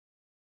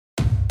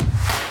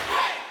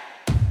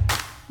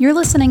You're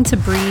listening to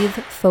Breathe,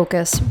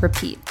 Focus,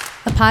 Repeat,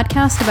 a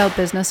podcast about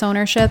business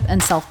ownership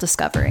and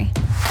self-discovery.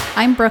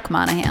 I'm Brooke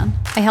Monahan.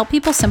 I help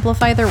people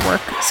simplify their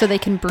work so they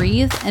can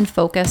breathe and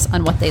focus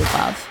on what they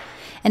love.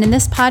 And in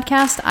this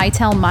podcast, I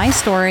tell my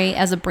story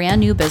as a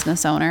brand new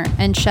business owner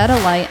and shed a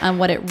light on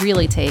what it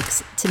really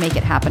takes to make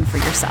it happen for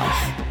yourself.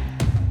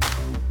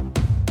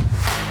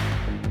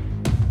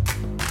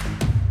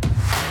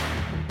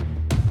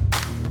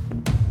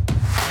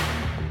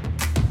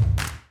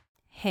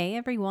 Hey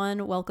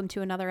everyone, welcome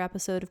to another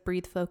episode of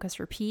Breathe, Focus,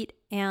 Repeat.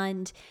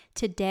 And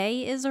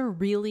today is a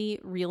really,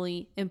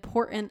 really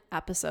important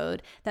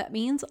episode that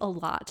means a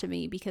lot to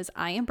me because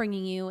I am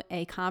bringing you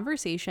a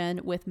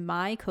conversation with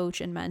my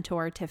coach and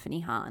mentor,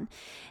 Tiffany Hahn.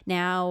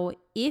 Now,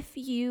 if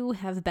you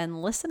have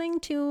been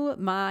listening to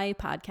my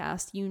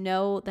podcast, you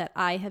know that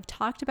I have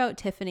talked about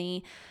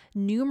Tiffany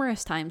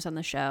numerous times on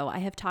the show. I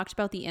have talked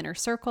about the Inner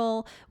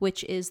Circle,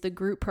 which is the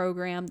group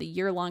program, the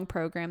year-long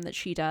program that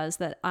she does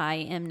that I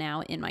am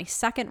now in my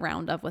second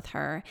round of with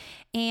her.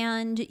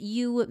 And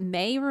you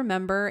may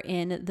remember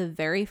in the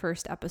very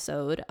first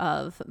episode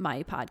of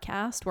my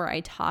podcast where I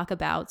talk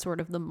about sort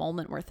of the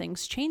moment where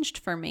things changed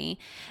for me,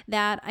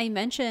 that I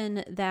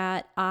mentioned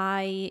that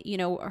I,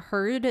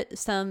 heard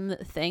some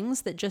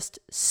things that just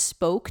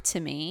spoke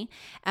to me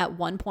at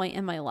one point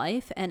in my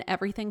life and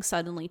everything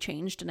suddenly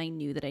changed and I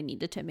knew that I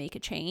needed to make a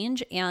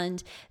change.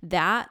 And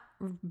that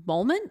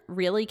moment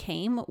really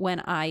came when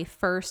I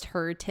first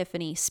heard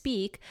Tiffany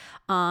speak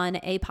on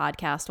a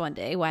podcast one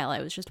day while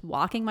I was just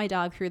walking my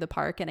dog through the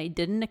park, and I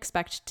didn't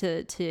expect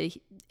it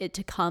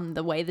to come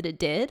the way that it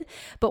did.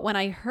 But when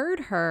I heard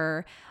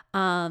her,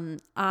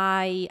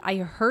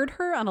 I heard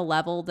her on a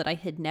level that I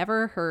had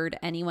never heard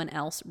anyone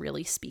else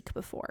really speak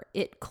before.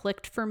 It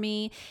clicked for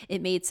me.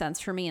 It made sense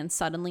for me. And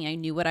suddenly I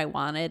knew what I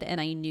wanted and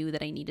I knew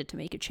that I needed to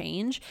make a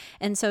change.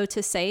 And so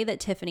to say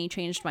that Tiffany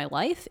changed my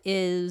life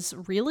is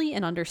really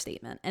an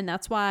understatement. And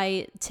that's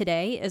why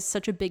today is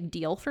such a big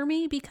deal for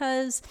me,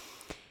 because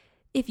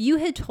if you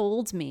had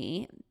told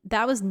me,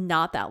 that was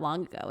not that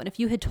long ago. And if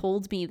you had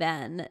told me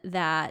then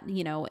that,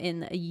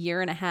 in a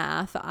year and a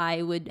half,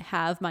 I would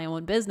have my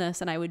own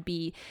business and I would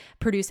be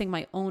producing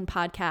my own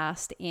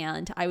podcast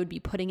and I would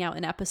be putting out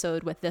an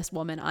episode with this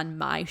woman on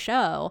my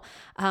show,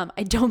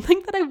 I don't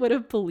think that I would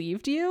have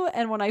believed you.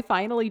 And when I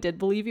finally did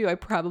believe you, I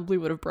probably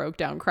would have broke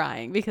down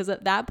crying, because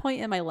at that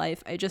point in my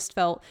life, I just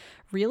felt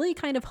really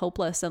kind of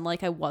hopeless and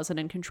like I wasn't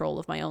in control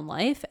of my own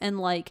life. And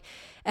like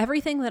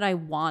everything that I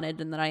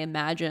wanted and that I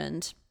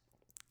imagined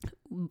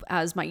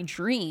as my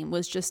dream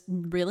was just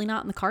really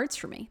not in the cards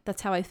for me.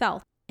 That's how I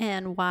felt.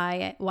 And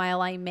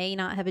while I may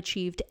not have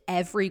achieved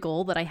every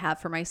goal that I have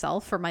for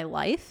myself for my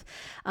life,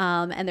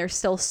 and there's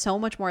still so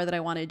much more that I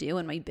want to do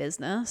in my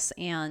business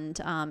and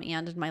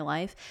in my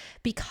life,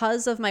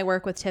 because of my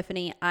work with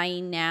Tiffany,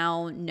 I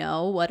now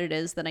know what it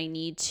is that I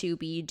need to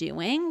be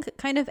doing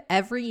kind of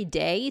every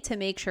day to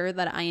make sure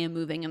that I am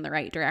moving in the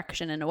right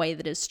direction in a way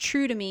that is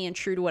true to me and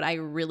true to what I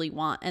really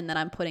want, and that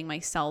I'm putting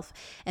myself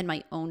and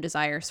my own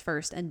desires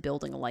first and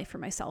building a life for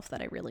myself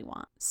that I really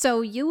want. So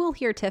you will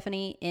hear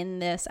Tiffany in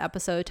this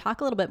episode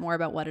talk a little bit more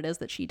about what it is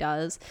that she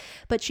does,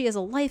 but she is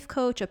a life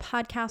coach, a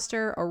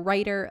podcaster, a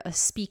writer, a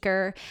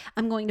speaker.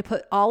 I'm going to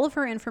put all of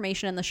her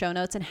information in the show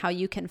notes and how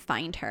you can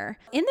find her.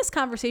 In this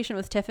conversation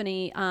with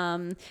Tiffany,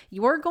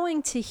 you're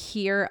going to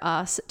hear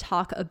us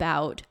talk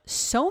about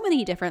so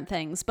many different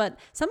things, but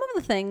some of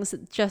the things,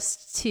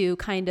 just to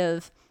kind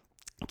of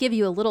give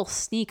you a little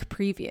sneak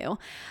preview,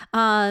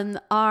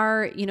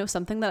 are,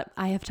 something that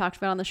I have talked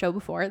about on the show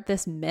before,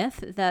 this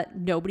myth that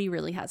nobody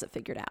really has it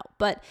figured out.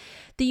 But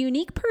the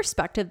unique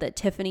perspective that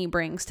Tiffany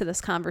brings to this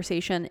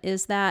conversation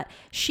is that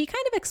she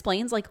kind of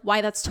explains like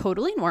why that's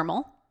totally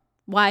normal,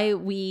 why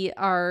we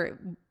are,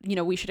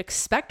 we should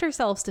expect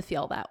ourselves to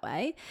feel that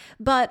way,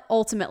 but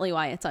ultimately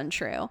why it's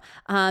untrue,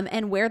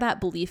 and where that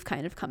belief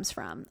kind of comes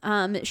from.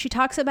 She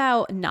talks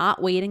about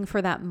not waiting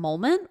for that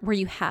moment where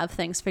you have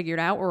things figured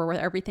out or where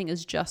everything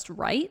is just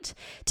right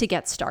to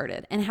get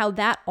started, and how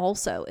that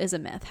also is a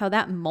myth, how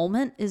that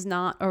moment is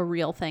not a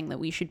real thing that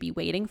we should be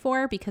waiting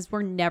for, because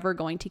we're never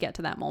going to get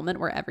to that moment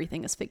where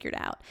everything is figured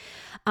out.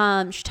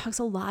 She talks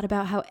a lot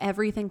about how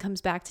everything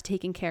comes back to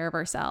taking care of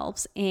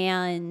ourselves,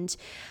 and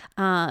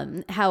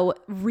how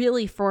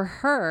really for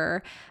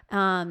her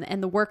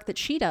and the work that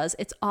she does,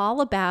 it's all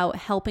about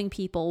helping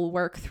people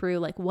work through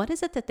like what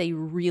is it that they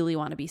really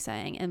want to be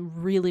saying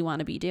and really want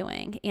to be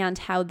doing, and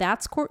how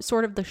that's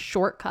sort of the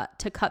shortcut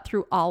to cut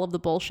through all of the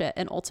bullshit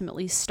and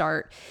ultimately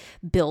start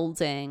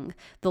building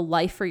the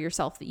life for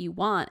yourself that you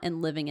want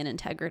and living in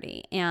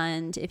integrity.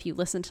 And if you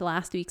listened to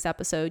last week's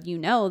episode, you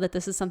know that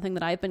this is something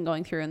that I've been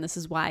going through, and this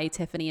is why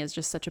Tiffany is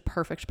just such a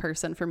perfect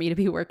person for me to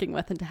be working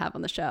with and to have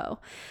on the show.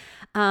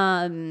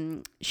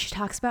 She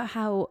talks about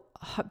how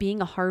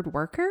being a hard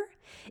worker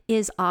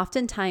is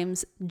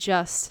oftentimes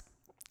just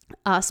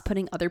us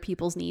putting other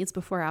people's needs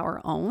before our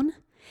own.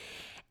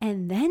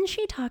 And then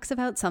she talks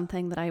about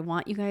something that I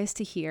want you guys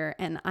to hear.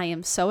 And I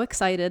am so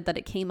excited that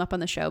it came up on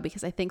the show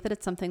because I think that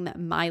it's something that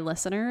my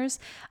listeners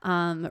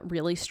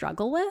really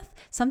struggle with.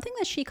 Something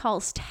that she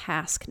calls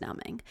task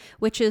numbing,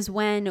 which is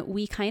when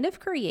we kind of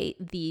create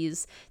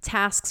these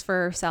tasks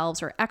for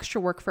ourselves or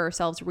extra work for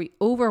ourselves, or we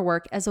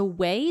overwork as a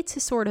way to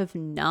sort of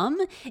numb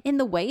in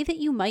the way that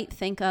you might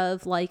think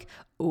of like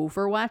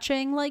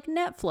overwatching like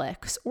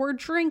Netflix or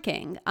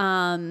drinking.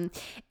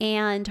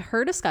 And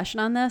her discussion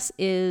on this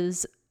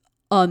is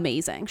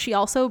amazing. She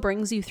also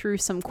brings you through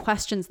some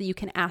questions that you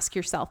can ask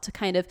yourself to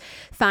kind of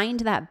find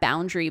that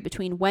boundary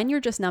between when you're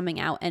just numbing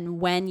out and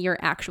when you're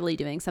actually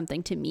doing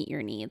something to meet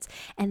your needs.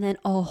 And then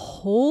a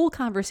whole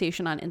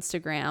conversation on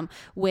Instagram,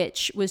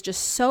 which was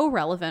just so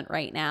relevant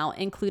right now,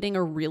 including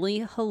a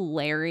really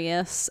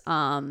hilarious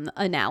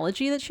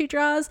analogy that she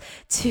draws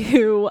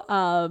to,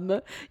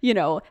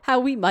 how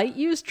we might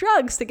use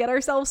drugs to get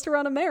ourselves to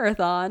run a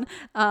marathon,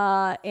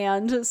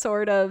 and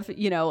sort of,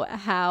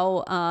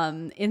 how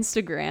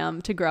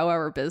Instagram to grow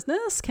our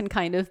business can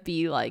kind of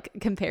be like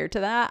compared to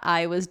that.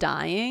 I was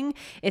dying.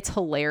 It's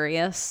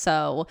hilarious.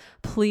 So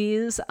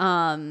please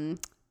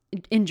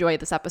enjoy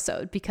this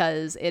episode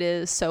because it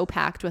is so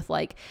packed with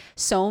like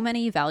so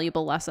many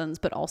valuable lessons,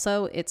 but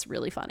also it's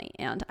really funny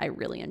and I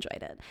really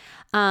enjoyed it.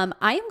 I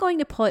am going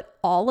to put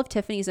all of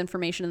Tiffany's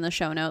information in the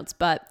show notes,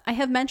 but I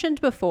have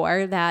mentioned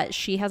before that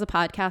she has a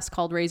podcast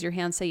called Raise Your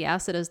Hand, Say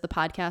Yes. It is the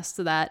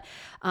podcast that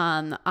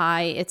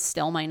it's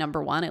still my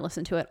number one. I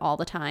listen to it all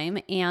the time.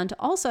 And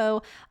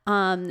also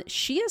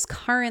she is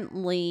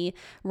currently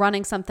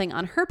running something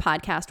on her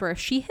podcast where if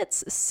she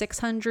hits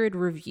 600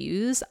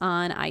 reviews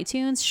on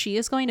iTunes, she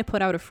is going to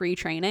put out a free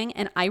training.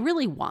 And I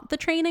really want the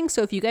training.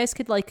 So if you guys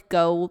could like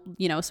go,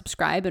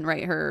 subscribe and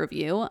write her a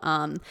review,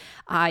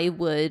 I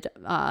would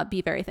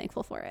be very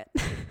thankful for it.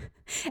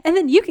 And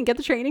then you can get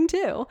the training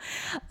too.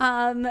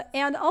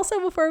 And also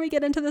before we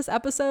get into this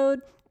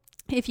episode,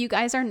 if you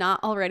guys are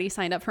not already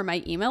signed up for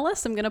my email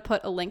list, I'm going to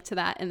put a link to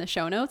that in the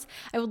show notes.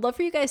 I would love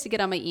for you guys to get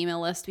on my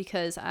email list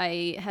because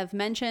I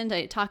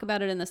talk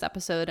about it in this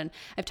episode, and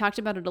I've talked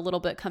about it a little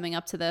bit coming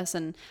up to this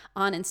and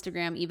on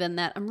Instagram even,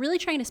 that I'm really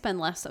trying to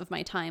spend less of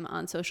my time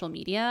on social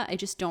media. I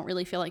just don't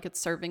really feel like it's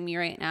serving me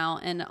right now.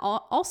 And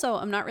also,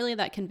 I'm not really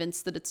that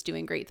convinced that it's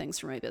doing great things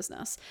for my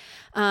business.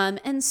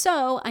 And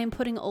so I'm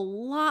putting a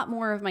lot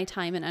more of my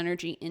time and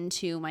energy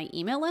into my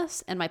email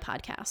list and my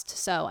podcast.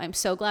 So I'm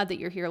so glad that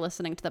you're here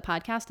listening to the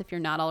podcast. If you're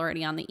not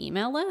already on the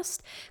email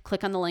list,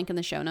 click on the link in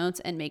the show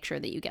notes and make sure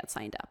that you get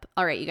signed up.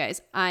 All right, you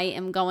guys, I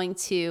am going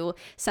to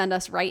send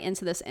us right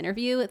into this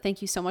interview.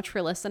 Thank you so much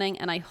for listening,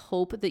 and I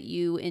hope that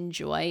you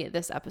enjoy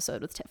this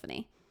episode with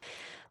Tiffany.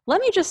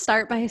 Let me just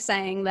start by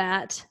saying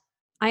that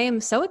I am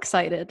so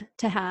excited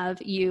to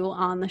have you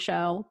on the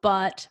show,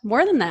 but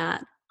more than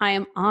that, I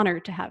am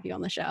honored to have you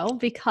on the show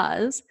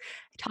because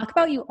I talk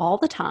about you all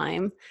the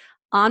time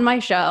on my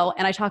show,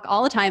 and I talk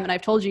all the time, and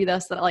I've told you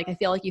this, that like I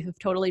feel like you have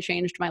totally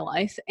changed my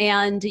life,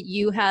 and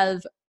you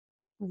have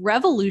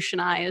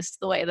revolutionized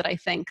the way that I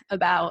think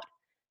about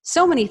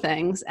so many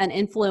things and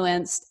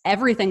influenced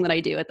everything that I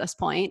do at this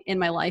point in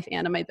my life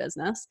and in my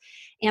business.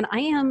 And I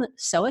am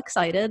so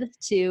excited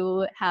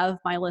to have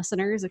my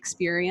listeners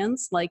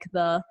experience like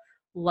the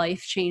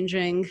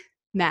life-changing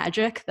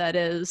magic that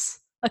is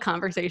a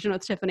conversation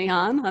with Tiffany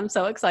Hahn. I'm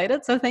so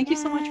excited. So thank you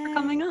so much for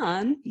coming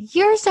on.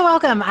 You're so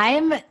welcome.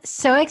 I'm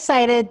so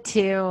excited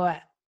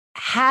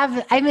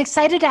I'm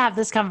excited to have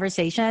this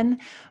conversation,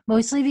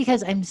 mostly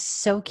because I'm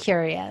so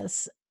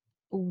curious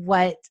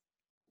where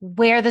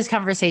this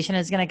conversation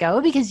is going to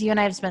go, because you and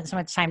I have spent so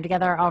much time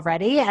together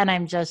already. And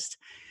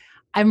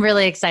I'm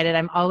really excited.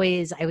 I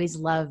always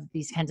love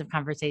these kinds of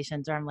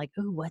conversations where I'm like,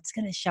 ooh, what's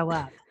going to show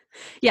up?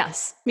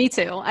 Yes, me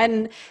too.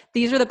 And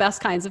these are the best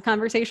kinds of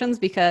conversations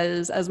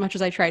because as much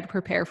as I try to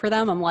prepare for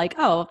them, I'm like,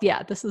 oh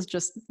yeah, this is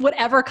just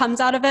whatever comes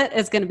out of it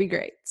is going to be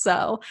great.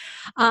 So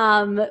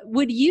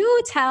would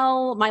you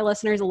tell my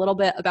listeners a little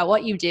bit about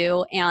what you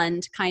do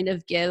and kind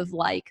of give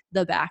like a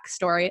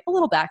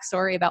little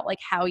backstory about like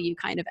how you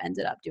kind of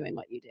ended up doing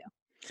what you do?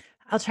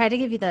 I'll try to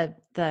give you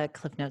the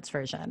Cliff Notes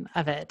version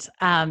of it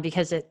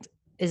because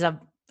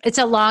it's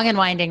a long and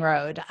winding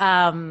road.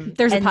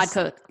 There's a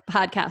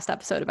podcast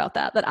episode about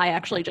that I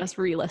actually just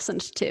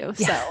re-listened to.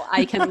 Yeah. So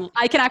I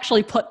can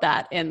actually put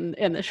that in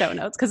the show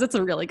notes because it's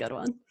a really good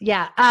one.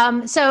 Yeah.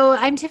 So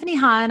I'm Tiffany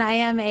Hahn. I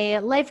am a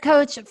life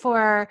coach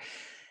for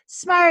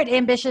smart,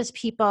 ambitious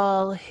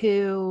people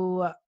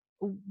who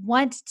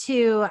want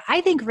to,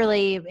 I think,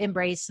 really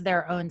embrace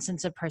their own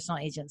sense of personal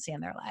agency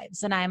in their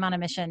lives. And I'm on a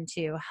mission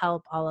to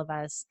help all of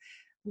us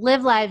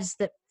live lives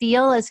that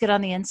feel as good on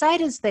the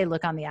inside as they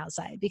look on the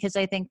outside, because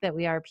I think that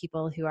we are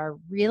people who are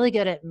really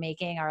good at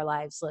making our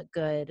lives look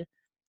good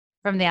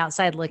from the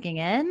outside looking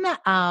in.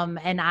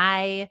 And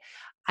I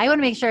want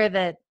to make sure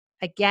that,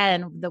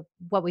 again,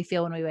 what we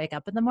feel when we wake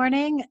up in the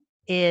morning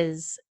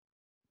feels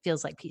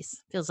like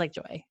peace, feels like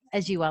joy,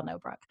 as you well know,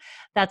 Brooke.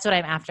 That's what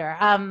I'm after.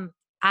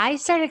 I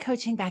started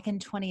coaching back in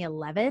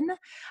 2011.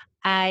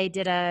 I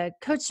did a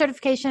coach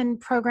certification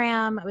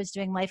program. I was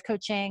doing life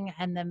coaching.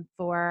 And then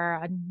for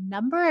a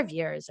number of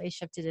years, I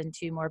shifted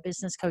into more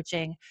business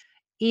coaching.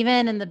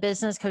 Even in the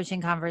business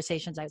coaching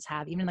conversations I was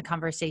having, even the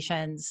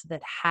conversations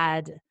that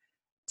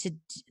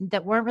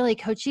weren't really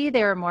coachy,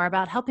 they were more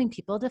about helping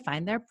people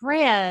define their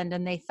brand.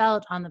 And they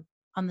felt on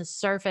the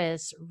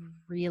surface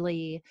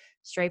really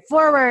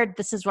straightforward.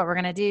 This is what we're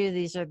going to do.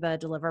 These are the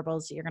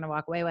deliverables that you're going to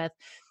walk away with.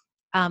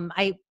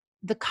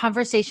 The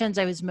conversations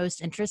I was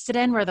most interested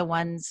in were the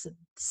ones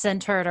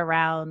centered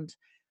around,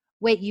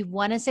 wait, you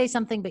want to say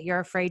something, but you're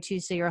afraid to,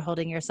 so you're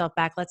holding yourself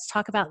back. Let's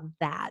talk about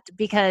that,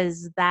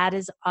 because that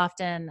is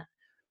often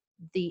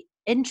the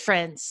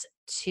entrance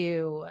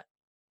to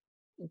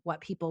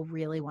what people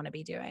really want to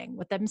be doing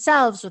with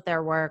themselves, with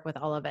their work, with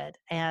all of it.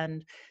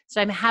 And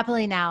so I'm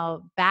happily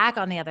now back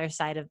on the other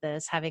side of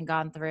this, having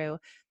gone through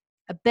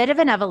a bit of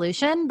an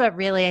evolution, but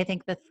really I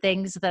think the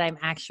things that I'm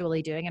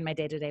actually doing in my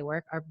day-to-day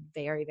work are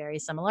very, very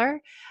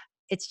similar.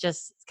 It's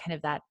just kind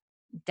of that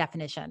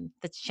definition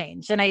that's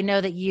changed. And I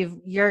know that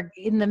you're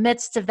in the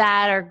midst of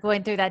that or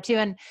going through that too.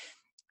 And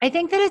I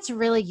think that it's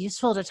really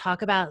useful to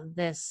talk about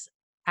this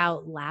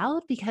out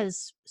loud,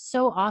 because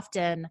so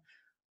often,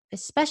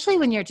 especially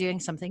when you're doing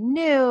something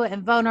new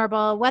and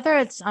vulnerable, whether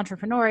it's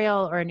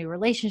entrepreneurial or a new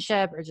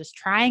relationship or just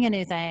trying a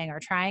new thing or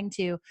trying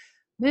to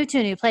move to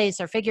a new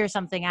place or figure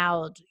something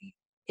out,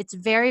 it's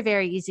very,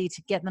 very easy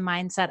to get in the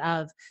mindset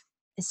of,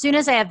 as soon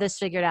as I have this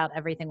figured out,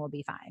 everything will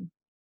be fine.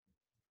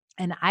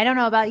 And I don't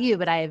know about you,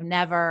 but I have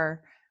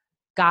never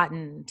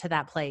gotten to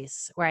that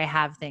place where I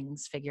have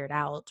things figured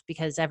out,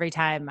 because every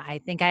time I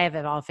think I have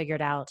it all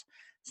figured out,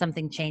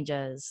 something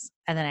changes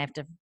and then I have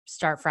to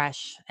start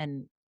fresh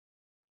and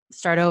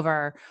start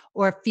over,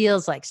 or it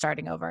feels like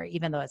starting over,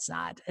 even though it's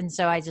not. And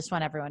so I just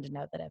want everyone to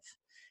know that if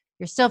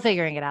you're still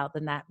figuring it out,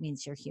 then that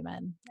means you're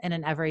human in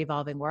an ever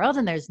evolving world.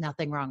 And there's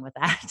nothing wrong with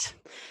that.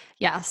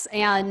 Yes.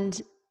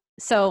 And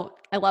so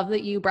I love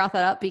that you brought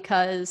that up,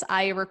 because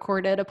I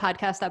recorded a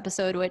podcast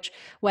episode, which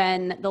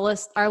when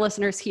our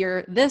listeners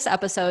hear this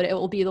episode, it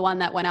will be the one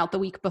that went out the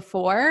week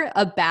before,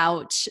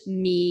 about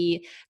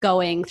me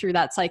going through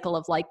that cycle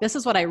of like, this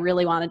is what I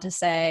really wanted to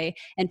say,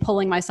 and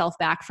pulling myself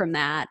back from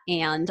that,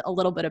 and a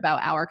little bit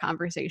about our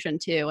conversation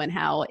too, and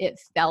how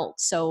it felt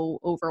so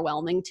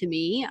overwhelming to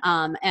me.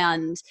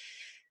 And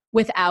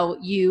without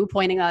you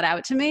pointing that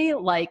out to me,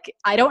 like,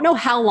 I don't know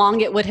how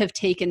long it would have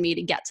taken me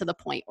to get to the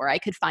point where I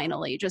could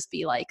finally just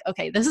be like,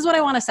 okay, this is what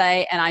I want to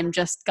say, and I'm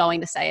just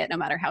going to say it no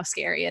matter how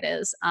scary it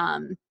is.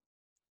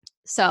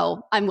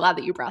 So I'm glad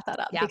that you brought that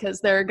up, because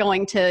they're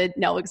going to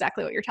know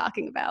exactly what you're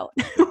talking about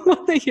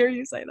when they hear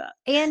you say that.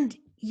 And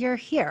you're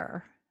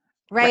here,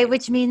 right?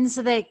 Which means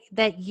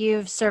that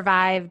you've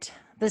survived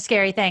the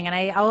scary thing. And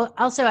I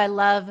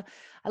love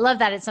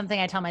that. It's something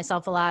I tell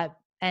myself a lot,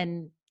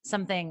 and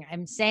something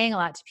I'm saying a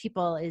lot to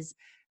people is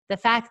the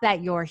fact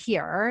that you're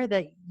here,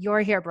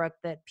 Brooke,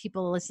 that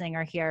people listening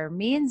are here,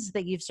 means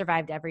that you've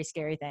survived every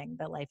scary thing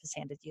that life has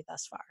handed you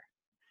thus far.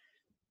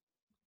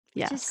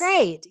 Yes. Which is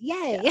great.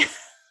 Yay. Yes.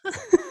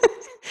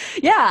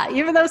 Yeah,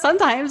 even though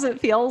sometimes it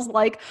feels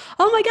like,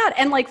 oh my God.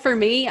 And like for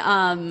me,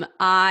 I've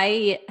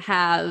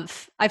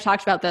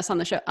talked about this on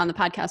the show, on the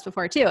podcast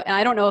before too. And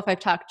I don't know if I've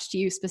talked to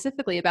you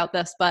specifically about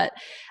this, but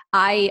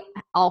I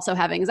also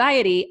have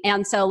anxiety.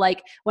 And so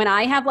like when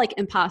I have like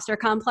imposter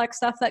complex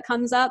stuff that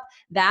comes up,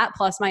 that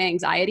plus my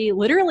anxiety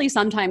literally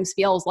sometimes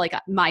feels like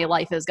my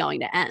life is going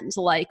to end.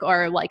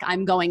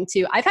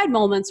 I've had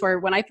moments where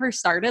when I first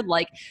started,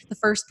 like the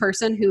first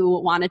person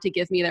who wanted to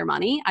give me their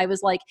money, I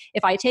was like,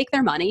 if I take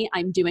their money,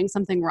 I'm doing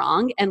something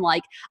wrong. And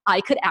like, I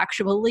could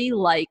actually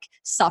like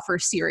suffer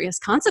serious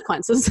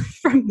consequences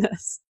from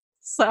this.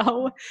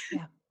 So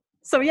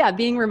yeah,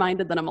 being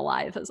reminded that I'm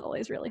alive is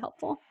always really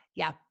helpful.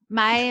 Yeah.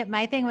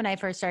 My thing when I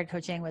first started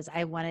coaching was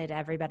I wanted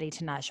everybody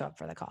to not show up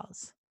for the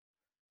calls.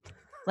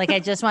 Like I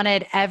just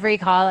wanted every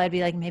call, I'd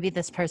be like, maybe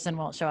this person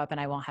won't show up and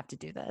I won't have to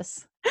do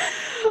this.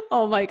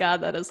 Oh my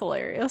God, that is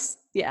hilarious.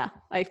 Yeah.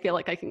 I feel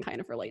like I can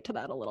kind of relate to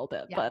that a little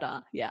bit,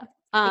 but yeah.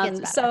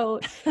 So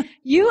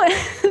you,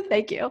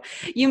 thank you.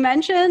 You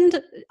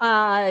mentioned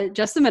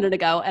just a minute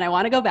ago, and I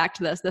want to go back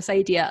to this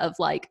idea of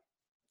like,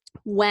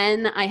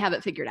 when I have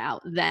it figured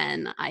out,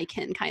 then I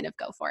can kind of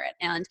go for it.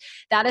 And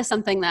that is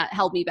something that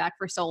held me back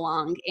for so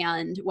long.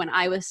 And when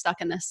I was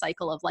stuck in this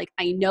cycle of like,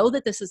 I know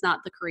that this is not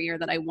the career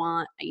that I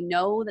want. I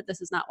know that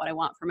this is not what I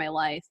want for my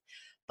life,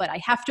 but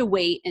I have to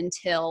wait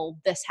until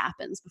this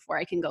happens before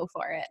I can go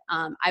for it.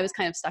 I was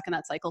kind of stuck in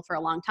that cycle for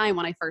a long time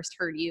when I first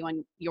heard you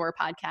on your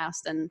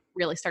podcast and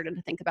really started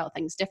to think about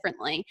things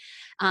differently.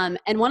 And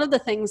one of the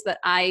things that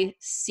I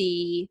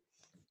see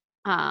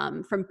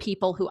from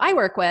people who I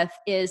work with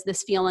is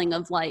this feeling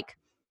of like,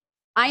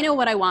 I know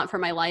what I want for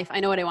my life.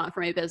 I know what I want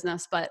for my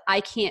business, but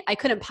I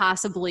couldn't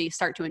possibly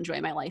start to enjoy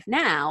my life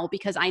now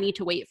because I need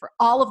to wait for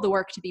all of the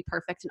work to be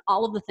perfect and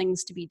all of the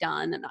things to be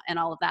done and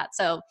all of that.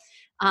 So,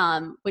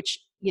 which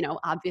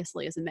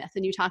obviously is a myth,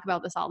 and you talk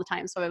about this all the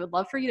time. So I would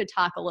love for you to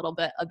talk a little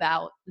bit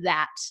about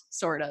that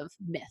sort of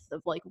myth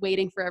of like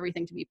waiting for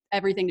everything to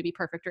be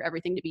perfect or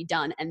everything to be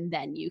done, and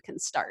then you can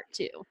start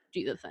to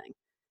do the thing.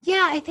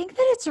 Yeah, I think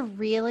that it's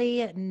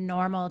really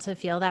normal to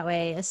feel that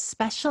way,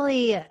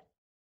 especially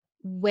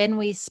when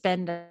we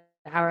spend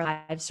our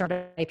lives sort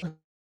of like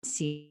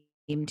seem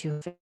to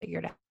have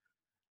figured out.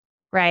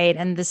 Right.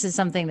 And this is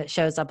something that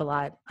shows up a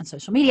lot on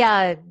social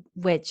media,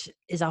 which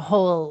is a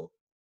whole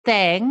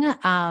thing.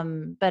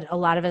 But a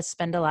lot of us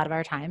spend a lot of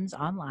our times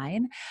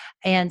online.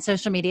 And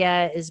social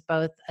media is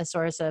both a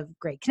source of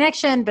great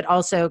connection, but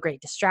also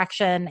great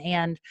distraction,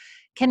 and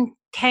can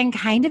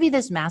kind of be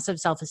this massive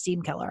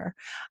self-esteem killer.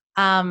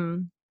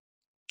 And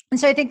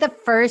so I think the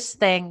first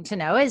thing to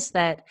know is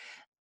that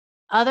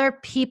other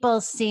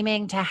people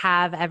seeming to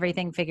have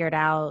everything figured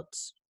out,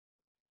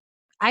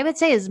 I would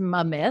say, is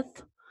a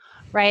myth,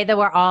 right? That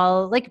we're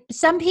all like,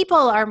 some people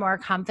are more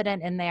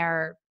confident in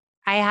their,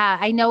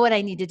 I know what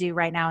I need to do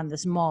right now in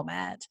this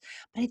moment.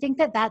 But I think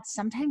that that's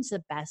sometimes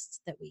the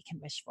best that we can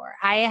wish for.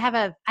 I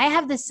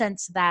have this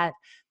sense that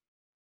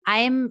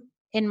I'm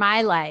in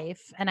my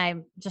life, and I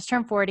just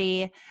turned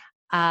 40.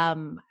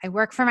 I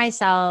work for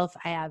myself.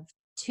 I have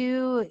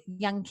 2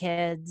 young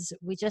kids.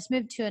 We just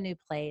moved to a new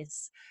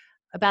place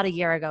about a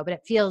year ago, but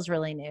it feels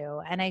really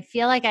new. And I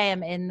feel like I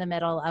am in the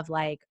middle of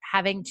like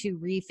having to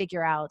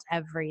refigure out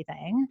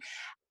everything.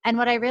 And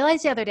what I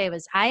realized the other day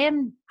was I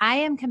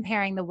am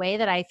comparing the way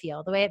that I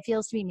feel, the way it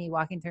feels to be me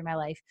walking through my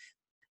life,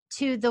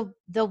 to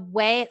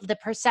the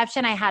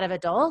perception I had of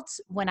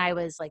adults when I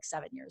was like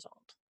 7 years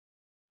old.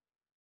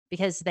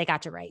 Because they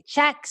got to write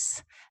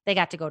checks, they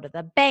got to go to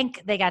the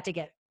bank, they got to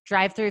get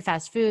drive-through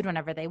fast food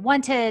whenever they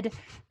wanted.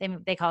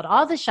 They called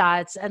all the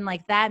shots, and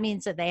like that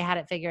means that they had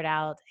it figured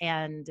out.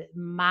 And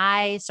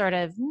my sort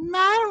of,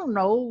 I don't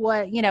know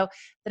what, that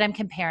I'm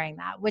comparing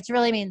that, which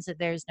really means that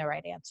there's no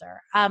right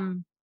answer.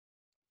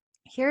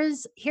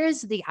 Here's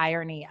the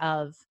irony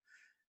of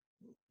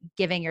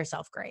giving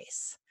yourself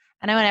grace.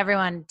 And I want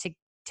everyone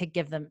to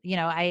give them,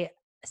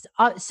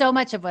 so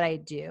much of what I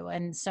do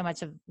and so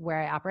much of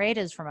where I operate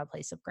is from a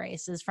place of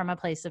grace, is from a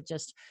place of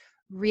just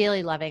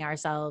really loving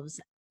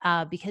ourselves,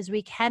 because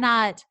you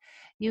cannot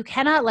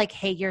like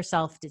hate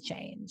yourself to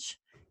change.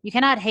 You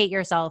cannot hate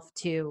yourself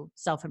to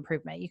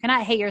self-improvement. You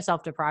cannot hate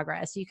yourself to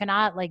progress. You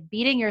cannot, like,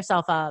 beating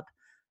yourself up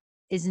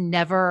is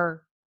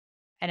never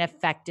an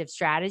effective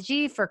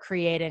strategy for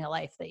creating a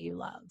life that you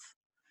love.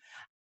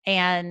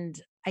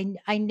 And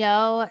I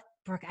know,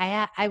 Brooke,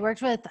 I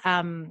worked with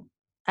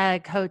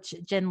coach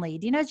Jen Lee.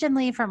 Do you know Jen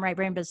Lee from Right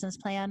Brain Business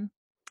Plan?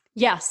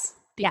 Yes,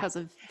 Yeah.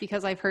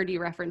 because I've heard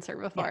you reference her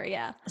before.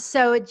 Yeah.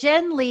 So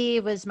Jen Lee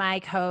was my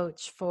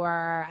coach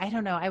for, I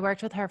don't know, I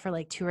worked with her for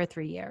like 2 or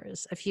 3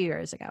 years, a few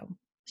years ago.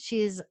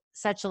 She's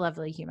such a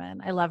lovely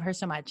human. I love her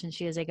so much, and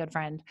she is a good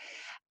friend.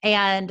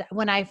 And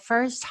when I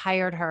first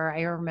hired her,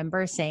 I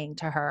remember saying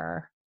to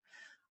her,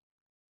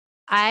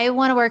 I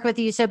want to work with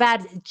you so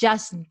bad. I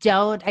just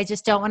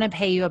don't want to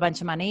pay you a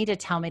bunch of money to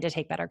tell me to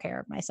take better care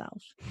of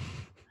myself.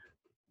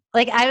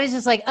 Like, I was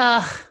just like,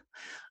 ugh,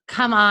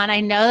 come on.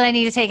 I know that I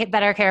need to take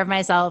better care of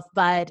myself,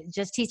 but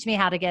just teach me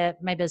how to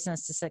get my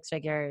business to 6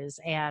 figures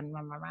and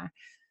blah, blah, blah.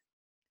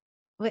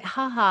 Wait,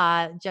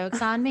 haha,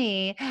 joke's on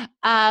me.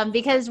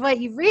 Because what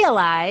you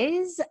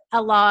realize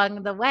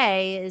along the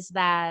way is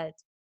that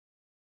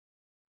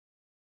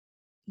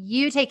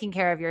you taking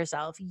care of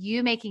yourself,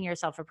 you making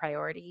yourself a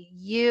priority,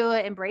 you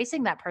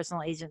embracing that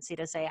personal agency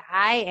to say,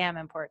 I am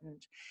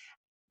important.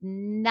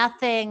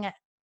 Nothing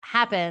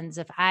happens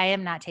if I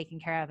am not taken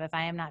care of, if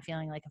I am not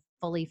feeling like a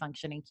fully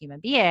functioning human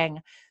being.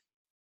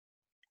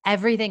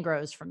 Everything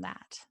grows from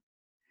that.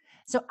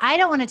 So I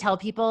don't want to tell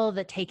people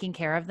that taking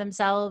care of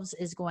themselves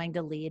is going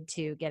to lead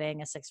to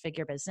getting a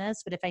 6-figure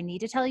business. But if I need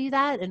to tell you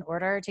that in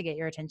order to get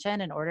your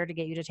attention, in order to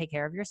get you to take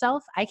care of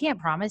yourself, I can't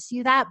promise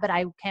you that, but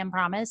I can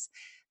promise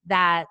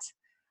that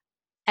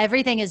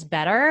everything is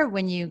better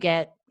when you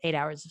get 8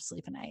 hours of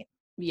sleep a night.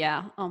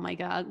 Yeah. Oh my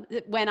God.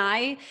 When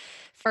I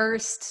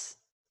first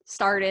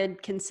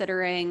started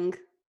considering,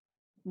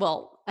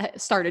 I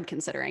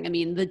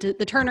mean, the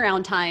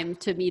turnaround time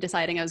to me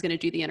deciding I was going to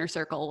do the inner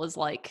circle was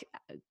like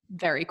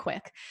very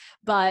quick.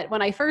 But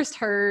when I first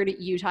heard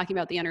you talking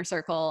about the inner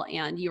circle,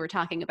 and you were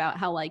talking about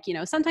how, like,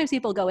 sometimes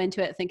people go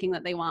into it thinking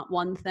that they want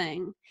one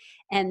thing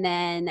and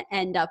then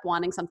end up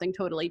wanting something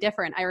totally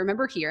different. I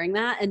remember hearing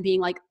that and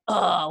being like,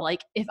 oh,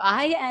 like, if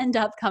I end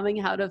up coming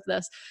out of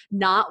this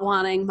not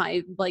wanting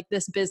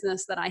this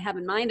business that I have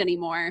in mind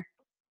anymore,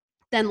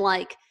 then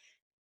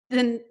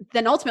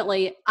then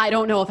ultimately, I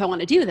don't know if I want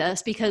to do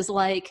this, because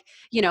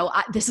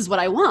this is what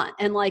I want.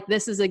 And like,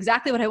 this is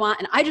exactly what I want.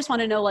 And I just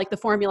want to know like the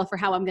formula for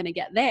how I'm going to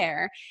get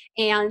there.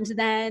 And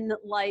then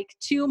like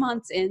 2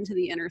 months into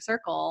the inner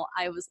circle,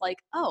 I was like,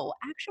 oh,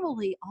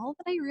 actually all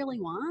that I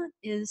really want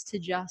is to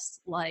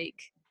just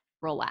like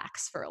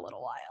relax for a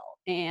little while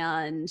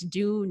and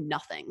do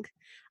nothing.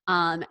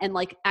 And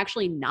like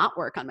actually not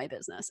work on my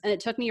business. And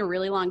it took me a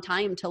really long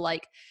time to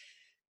like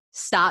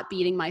stop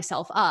beating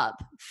myself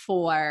up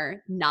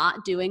for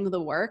not doing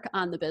the work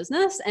on the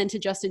business and to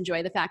just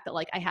enjoy the fact that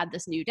like I had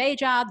this new day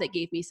job that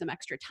gave me some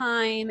extra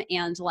time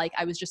and like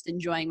I was just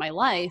enjoying my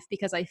life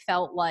because I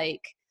felt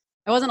like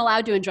I wasn't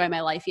allowed to enjoy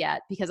my life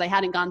yet because I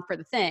hadn't gone for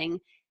the thing.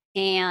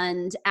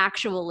 And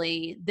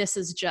actually, this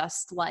is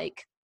just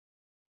like,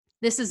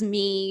 this is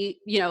me,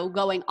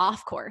 going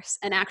off course.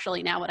 And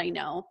actually, now what I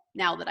know,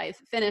 now that I've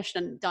finished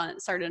and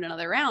started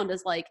another round,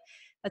 is like,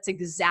 that's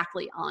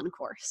exactly on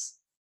course.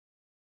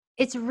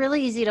 It's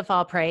really easy to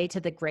fall prey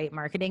to the great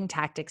marketing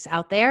tactics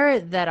out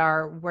there that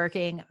are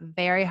working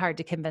very hard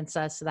to convince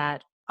us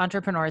that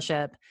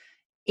entrepreneurship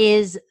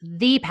is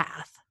the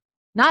path,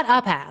 not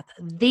a path,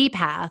 the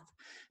path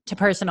to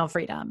personal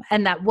freedom.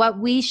 And that what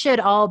we should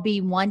all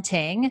be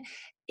wanting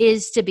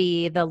is to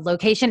be the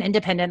location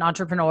independent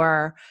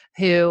entrepreneur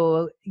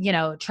who,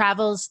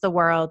 travels the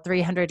world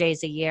 300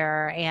 days a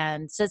year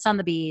and sits on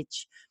the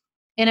beach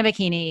in a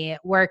bikini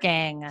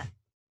working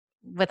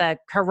with a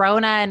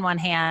Corona in one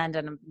hand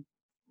and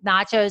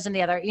nachos in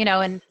the other,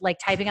 and like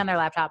typing on their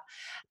laptop.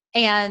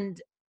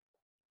 And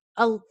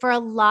for a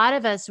lot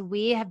of us,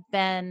 we have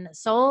been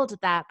sold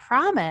that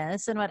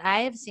promise. And what I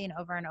have seen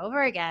over and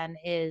over again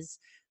is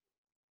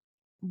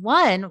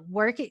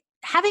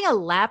having a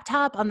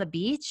laptop on the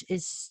beach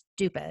is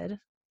stupid.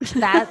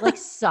 That like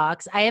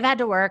sucks. I have had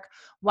to work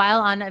while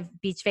on a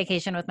beach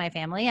vacation with my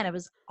family, and it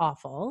was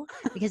awful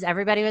because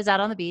everybody was out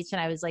on the beach and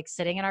I was like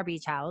sitting in our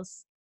beach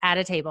house at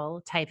a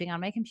table typing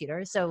on my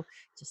computer. So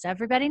just so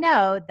everybody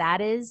know that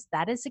is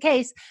the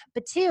case.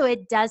 But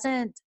two,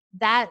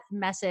 that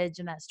message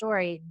and that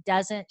story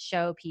doesn't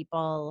show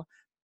people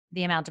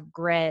the amount of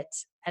grit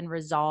and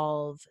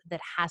resolve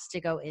that has to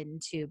go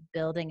into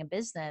building a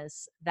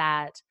business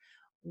that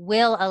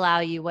will allow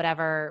you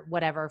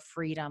whatever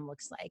freedom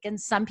looks like. And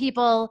some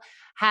people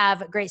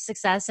have great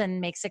success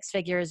and make six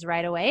figures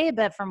right away,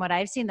 but from what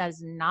I've seen, that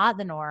is not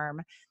the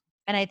norm.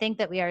 And I think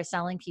that we are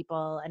selling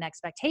people an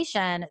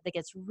expectation that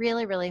gets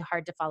really, really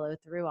hard to follow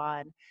through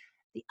on.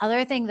 The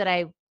other thing that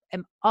I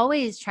am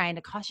always trying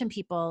to caution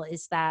people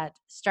is that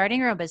starting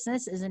your own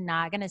business is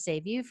not going to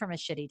save you from a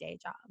shitty day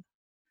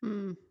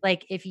job.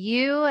 Like if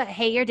you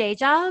hate your day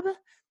job,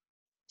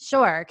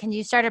 sure. Can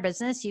you start a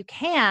business? You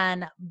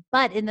can.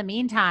 But in the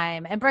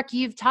meantime, and Brooke,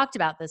 you've talked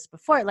about this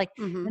before, like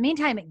in the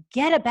meantime,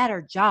 get a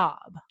better job.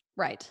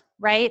 Right.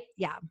 Right?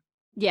 Yeah.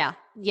 Yeah.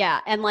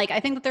 Yeah. And like,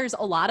 I think that there's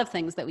a lot of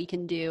things that we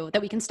can do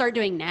that we can start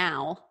doing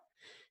now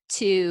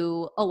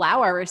to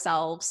allow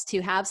ourselves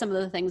to have some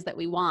of the things that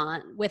we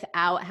want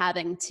without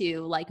having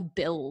to like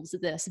build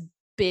this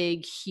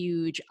big,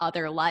 huge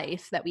other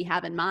life that we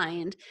have in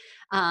mind.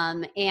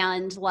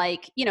 And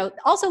like,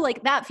 also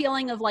like that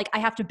feeling of like, I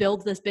have to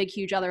build this big,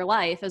 huge other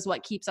life is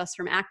what keeps us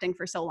from acting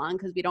for so long.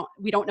 Cause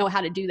we don't know how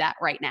to do that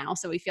right now.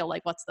 So we feel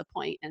like, what's the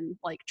point in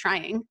like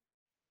trying?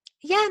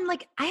 Yeah. And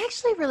like, I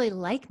actually really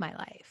like my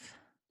life.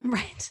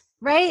 Right.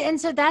 Right. And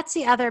so that's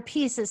the other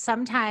piece is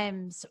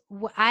sometimes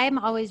I'm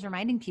always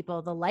reminding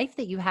people the life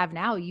that you have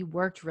now, you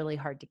worked really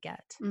hard to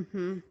get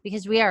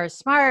because we are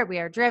smart, we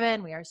are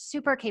driven, we are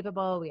super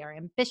capable, we are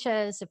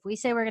ambitious. If we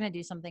say we're going to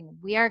do something,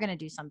 we are going to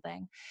do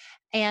something.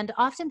 And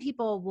often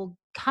people will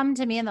come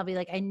to me and they'll be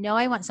like, I know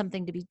I want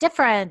something to be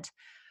different,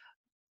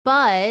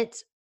 but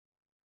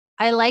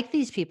I like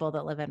these people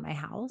that live in my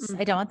house.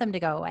 I don't want them to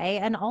go away.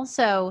 And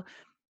also,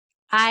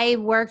 I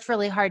worked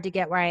really hard to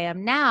get where I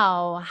am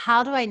now.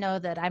 How do I know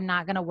that I'm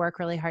not going to work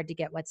really hard to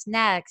get what's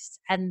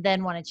next and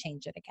then want to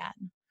change it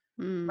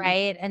again?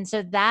 Right. And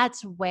so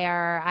that's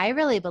where I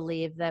really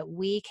believe that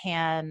we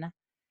can,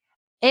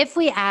 if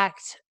we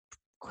act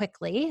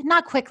quickly,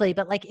 not quickly,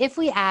 but like if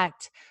we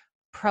act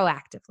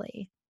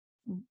proactively,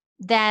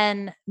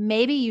 then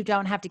maybe you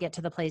don't have to get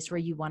to the place where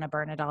you want to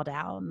burn it all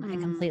down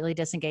and completely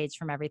disengage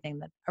from everything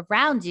that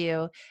around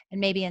you. And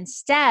maybe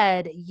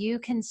instead you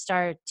can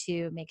start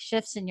to make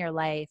shifts in your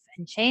life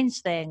and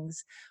change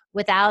things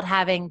without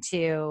having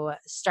to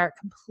start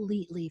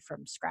completely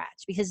from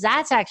scratch, because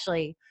that's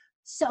actually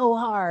so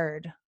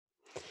hard.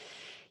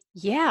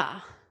 Yeah.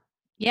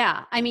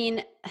 Yeah. I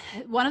mean,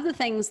 one of the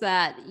things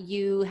that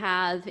you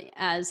have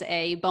as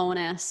a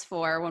bonus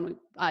for when we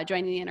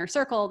joining the inner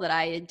circle that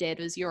I did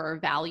was your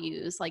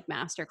values like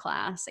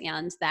masterclass.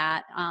 And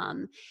that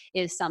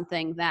is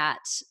something that,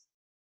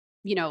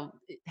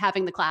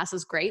 having the class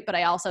is great, but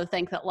I also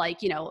think that like,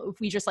 if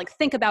we just like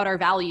think about our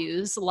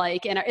values,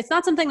 like, and it's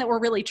not something that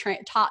we're really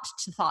taught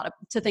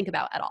to think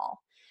about at all.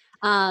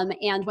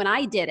 And when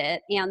I did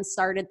it and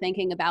started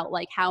thinking about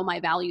like how my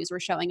values were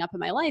showing up in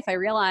my life, I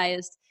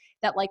realized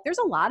that like there's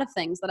a lot of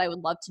things that I would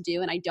love to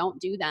do and I don't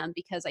do them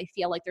because I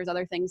feel like there's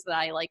other things that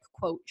I like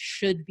quote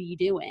should be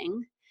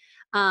doing.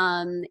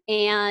 And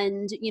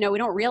we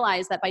don't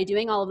realize that by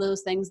doing all of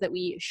those things that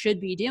we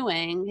should be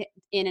doing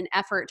in an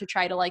effort to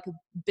try to like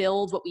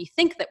build what we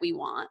think that we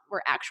want,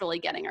 we're actually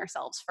getting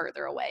ourselves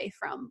further away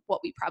from what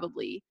we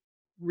probably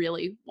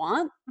really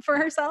want for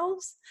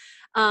ourselves.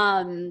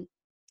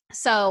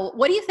 So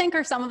what do you think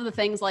are some of the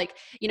things like,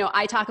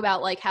 I talk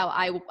about like how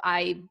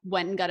I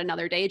went and got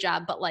another day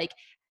job, but like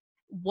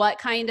what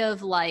kind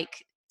of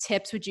like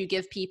tips would you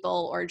give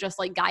people, or just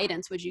like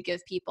guidance would you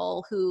give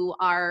people who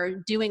are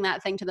doing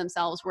that thing to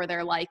themselves where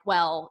they're like,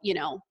 well,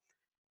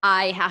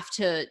 I have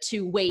to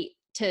wait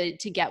to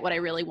get what I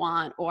really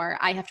want, or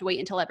I have to wait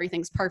until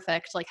everything's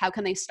perfect. Like, how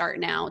can they start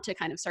now to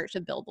kind of start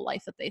to build the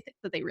life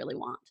that they really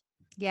want?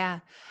 Yeah.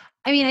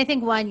 I mean, I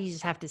think one, you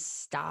just have to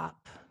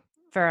stop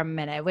for a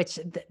minute, which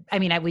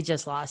we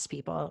just lost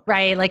people,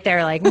 right? Like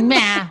they're like,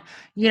 meh,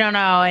 you don't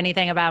know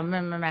anything about,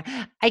 meh, meh,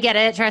 meh. I get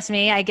it. Trust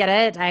me. I get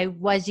it. I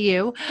was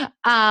you.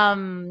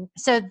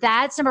 So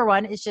that's number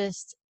one, is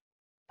just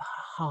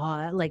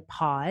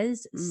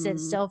pause, sit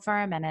still for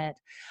a minute.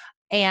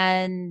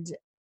 And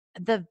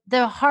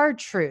the hard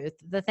truth,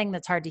 the thing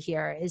that's hard to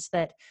hear, is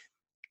that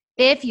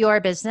if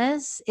your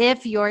business,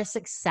 if your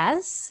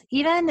success,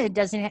 even, it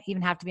doesn't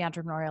even have to be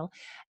entrepreneurial,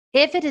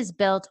 if it is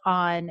built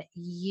on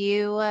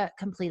you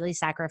completely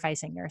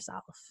sacrificing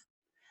yourself,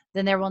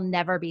 then there will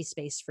never be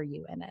space for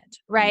you in it,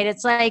 right?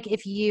 It's like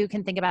if you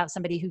can think about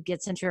somebody who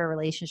gets into a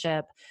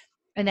relationship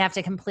and they have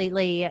to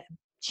completely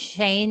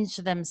change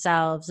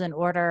themselves in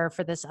order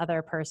for this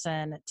other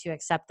person to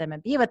accept them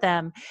and be with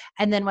them.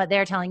 And then what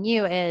they're telling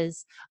you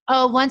is,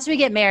 oh, once we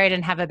get married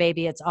and have a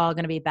baby, it's all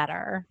going to be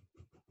better.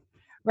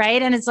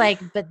 Right. And it's like,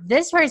 but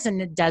this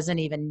person doesn't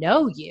even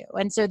know you.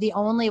 And so the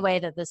only way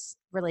that this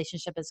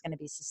relationship is going to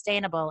be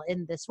sustainable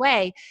in this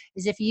way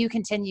is if you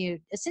continue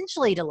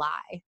essentially to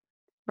lie,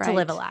 to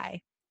live a lie.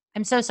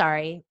 I'm so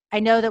sorry. I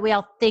know that we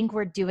all think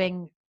we're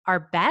doing our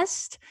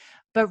best,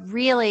 but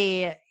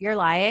really you're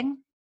lying.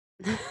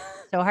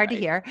 So hard to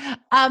hear.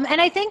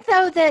 And I think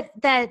though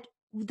that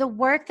the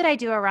work that I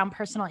do around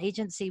personal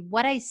agency,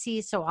 what I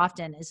see so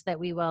often is that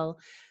we will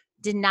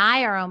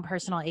deny our own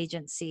personal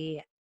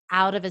agency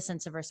out of a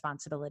sense of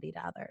responsibility to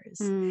others.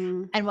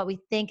 And what we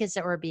think is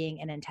that we're being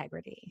in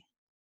integrity.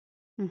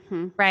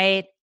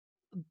 Right.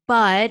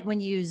 But when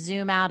you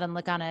zoom out and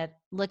look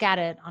at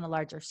it on a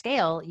larger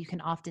scale, you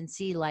can often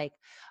see like,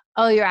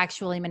 oh, you're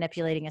actually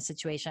manipulating a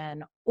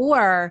situation,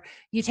 or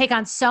you take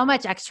on so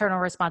much external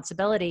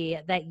responsibility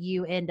that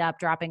you end up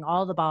dropping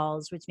all the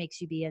balls, which makes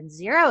you be in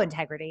zero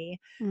integrity.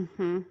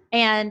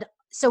 And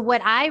so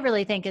what I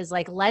really think is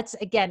like, let's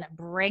again,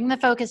 bring the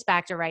focus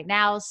back to right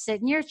now,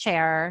 sit in your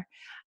chair,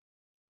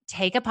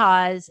 take a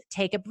pause,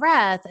 take a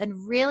breath,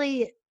 and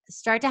really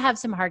start to have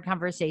some hard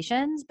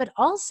conversations, but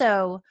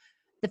also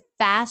the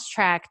fast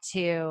track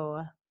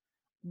to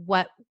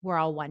what we're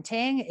all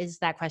wanting is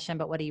that question,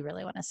 but what do you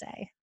really want to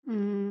say?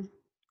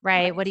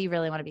 Right? What do you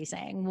really want to be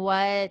saying?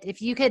 What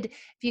if you could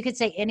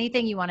say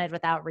anything you wanted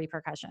without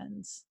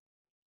repercussions,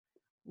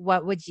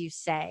 what would you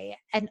say?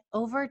 And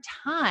over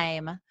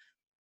time,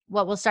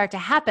 what will start to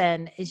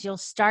happen is you'll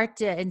start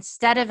to,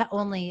 instead of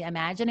only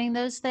imagining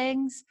those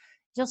things,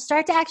 you'll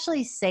start to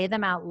actually say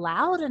them out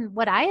loud. And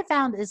what I have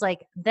found is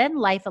like, then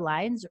life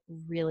aligns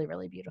really,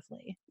 really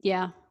beautifully.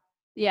 Yeah.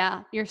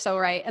 Yeah, you're so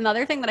right.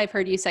 Another thing that I've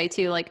heard you say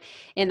too, like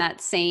in that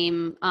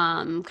same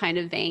kind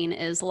of vein,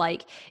 is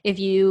like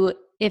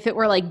if it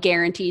were like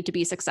guaranteed to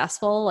be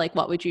successful, like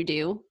what would you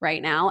do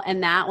right now?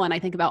 And that one I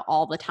think about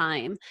all the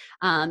time,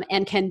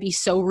 and can be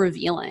so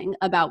revealing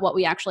about what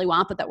we actually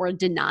want, but that we're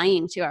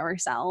denying to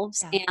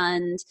ourselves. Yeah.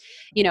 And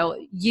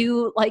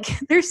you like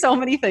there's so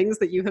many things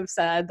that you have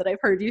said that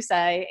I've heard you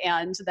say,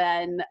 and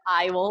then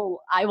I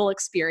will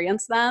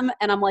experience them,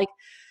 and I'm like,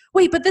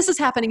 wait, but this is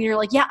happening. And you're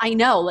like, yeah, I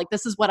know, like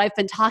this is what I've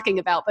been talking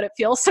about, but it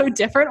feels so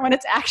different when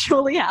it's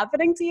actually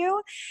happening to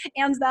you.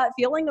 And that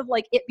feeling of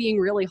like it being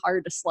really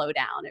hard to slow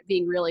down, it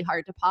being really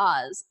hard to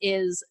pause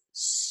is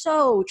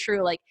so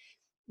true. Like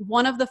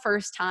one of the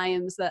first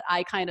times that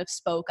I kind of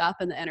spoke up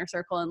in the inner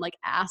circle and like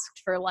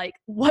asked for like,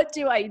 what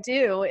do I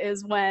do,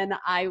 is when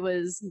I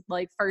was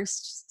like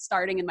first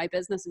starting in my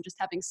business and just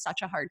having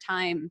such a hard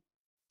time,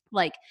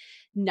 like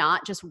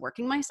not just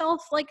working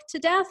myself like to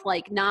death,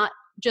 like not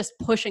just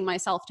pushing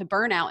myself to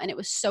burnout. And it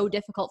was so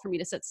difficult for me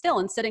to sit still,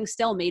 and sitting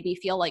still made me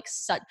feel like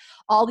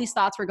all these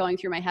thoughts were going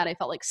through my head. I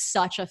felt like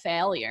such a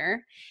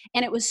failure,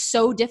 and it was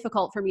so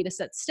difficult for me to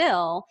sit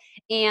still.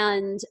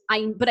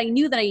 But I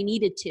knew that I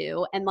needed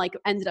to, and like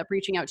ended up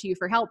reaching out to you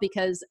for help,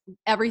 because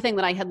everything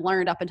that I had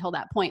learned up until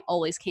that point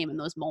always came in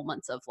those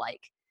moments of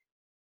like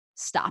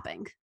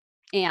stopping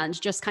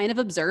and just kind of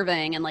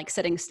observing and like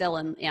sitting still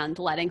and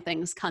letting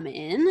things come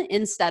in,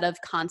 instead of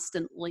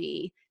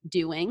constantly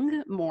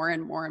doing more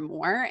and more and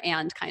more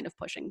and kind of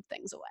pushing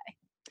things away.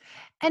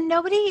 And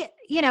nobody,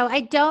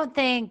 I don't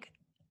think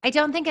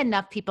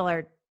enough people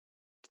are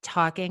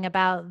talking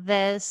about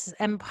this,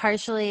 and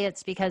partially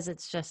it's because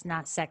it's just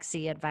not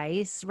sexy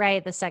advice,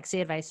 right? The sexy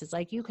advice is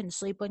like, you can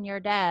sleep when you're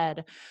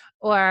dead,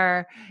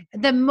 or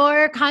the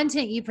more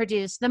content you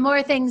produce, the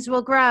more things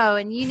will grow,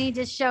 and you need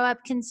to show up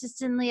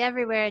consistently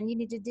everywhere, and you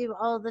need to do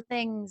all the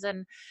things,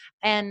 and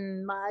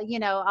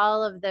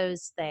all of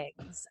those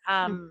things.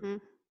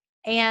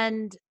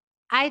 And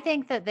I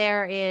think that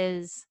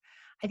there's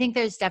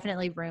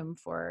definitely room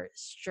for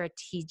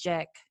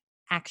strategic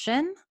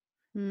action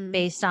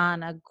based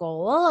on a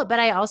goal. But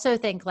I also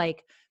think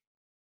like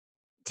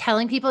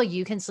telling people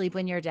you can sleep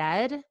when you're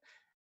dead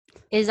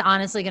is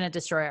honestly going to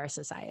destroy our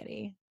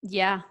society.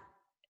 Yeah.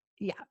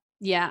 Yeah.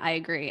 Yeah, I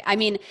agree. I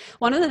mean,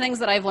 one of the things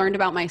that I've learned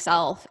about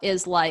myself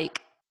is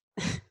like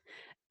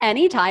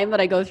anytime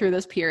that I go through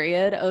this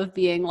period of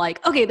being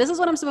like, okay, this is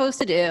what I'm supposed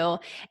to do,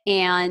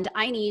 and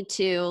I need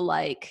to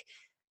like,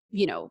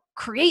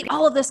 create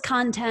all of this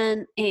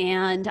content,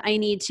 and I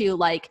need to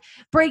like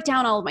break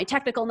down all of my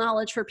technical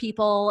knowledge for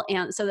people,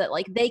 and so that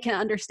like they can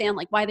understand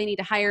like why they need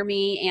to hire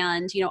me,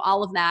 and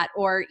all of that.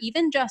 Or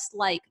even just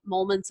like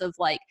moments of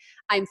like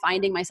I'm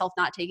finding myself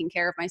not taking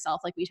care of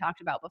myself, like we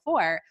talked about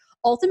before.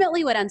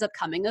 Ultimately, what ends up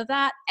coming of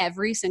that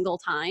every single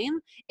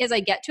time is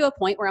I get to a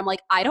point where I'm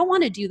like, I don't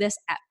want to do this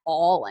at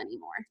all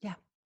anymore. Yeah.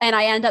 And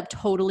I end up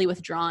totally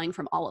withdrawing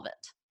from all of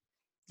it.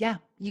 Yeah.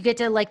 You get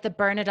to like the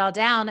burn it all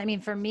down. I mean,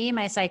 for me,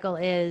 my cycle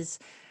is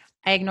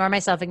I ignore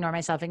myself, ignore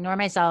myself, ignore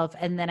myself.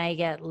 And then I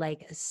get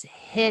like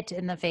hit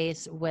in the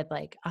face with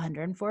like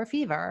 104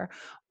 fever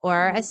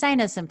or a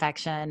sinus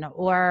infection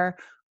or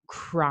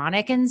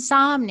chronic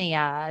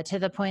insomnia to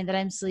the point that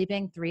I'm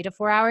sleeping 3 to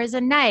 4 hours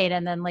a night.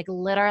 And then like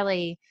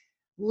literally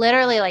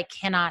like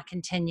cannot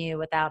continue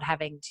without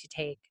having to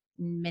take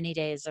many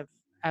days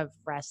of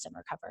rest and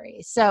recovery.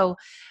 So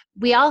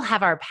we all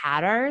have our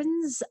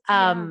patterns.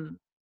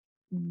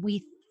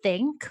 We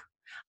think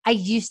I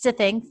used to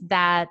think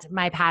that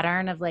my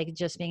pattern of like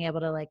just being able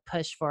to like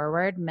push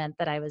forward meant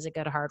that I was a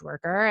good hard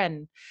worker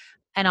and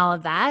all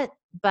of that.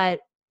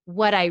 But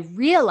what I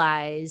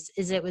realized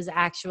is it was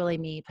actually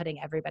me putting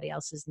everybody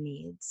else's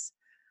needs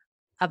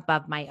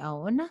above my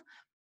own.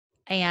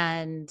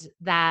 And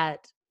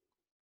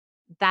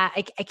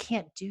I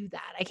can't do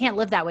that. I can't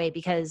live that way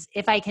because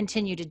if I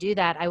continue to do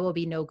that, I will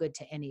be no good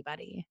to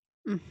anybody.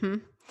 Mm-hmm.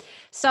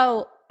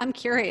 So I'm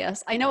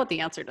curious. I know what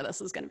the answer to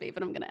this is going to be,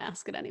 but I'm going to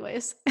ask it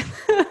anyways.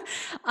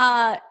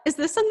 Is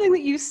this something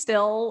that you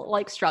still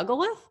like struggle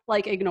with,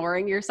 like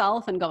ignoring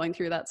yourself and going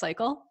through that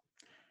cycle?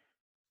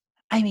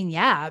 I mean,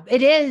 yeah,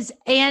 it is.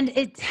 And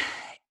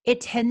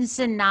it tends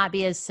to not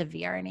be as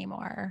severe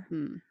anymore.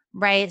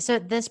 Right. So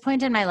at this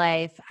point in my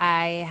life,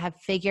 I have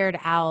figured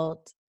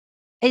out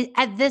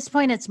at this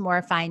point, it's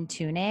more fine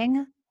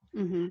tuning.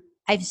 Mm-hmm.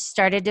 I've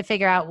started to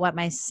figure out what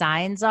my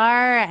signs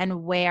are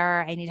and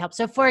where I need help.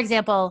 So, for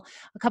example,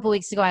 a couple of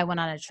weeks ago, I went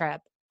on a trip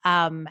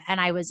and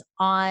I was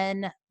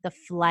on the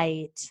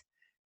flight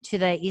to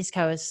the East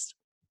Coast.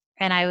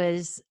 And I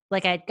was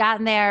like, I'd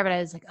gotten there, but I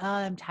was like, oh,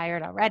 I'm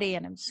tired already.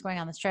 And I'm just going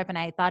on this trip. And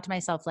I thought to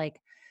myself,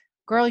 like,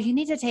 girl, you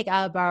need to take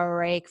a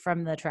break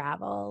from the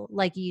travel.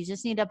 Like, you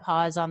just need to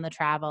pause on the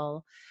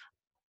travel.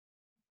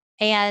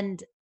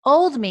 And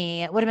old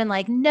me would have been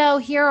like, no,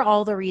 here are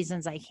all the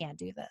reasons I can't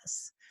do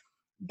this.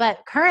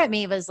 But current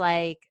me was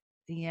like,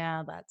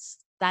 yeah,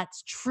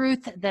 that's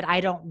truth that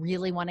I don't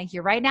really want to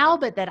hear right now,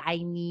 but that I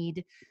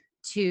need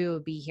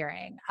to be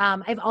hearing.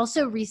 I've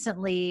also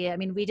recently, I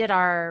mean, we did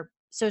our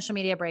social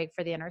media break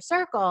for the inner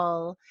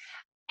circle,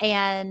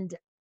 and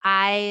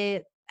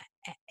I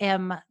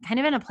am kind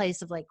of in a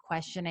place of like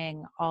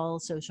questioning all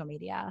social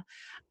media.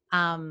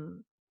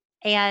 Um,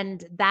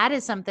 and that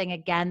is something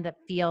again that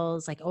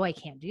feels like, oh, I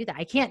can't do that.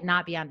 I can't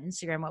not be on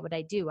Instagram. What would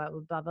I do? What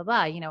would blah, blah,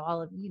 blah,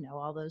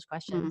 all those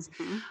questions.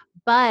 Mm-hmm.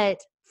 But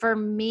for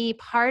me,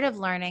 part of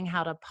learning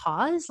how to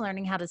pause,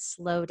 learning how to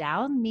slow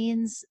down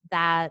means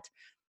that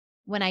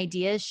when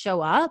ideas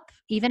show up,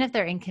 even if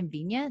they're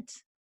inconvenient,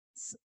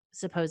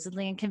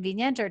 supposedly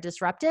inconvenient or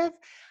disruptive,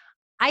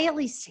 I at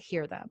least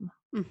hear them.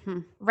 Mm-hmm.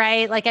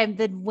 Right? Like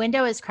the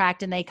window is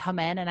cracked and they come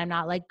in and I'm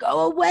not like,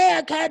 go away,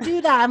 I can't do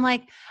that. I'm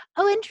like,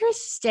 oh,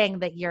 interesting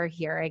that you're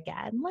here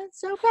again.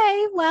 Let's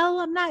okay.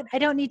 Well, I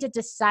don't need to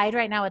decide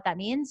right now what that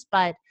means,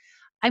 but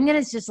I'm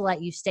going to just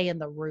let you stay in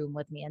the room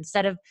with me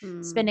instead of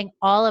spending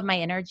all of my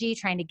energy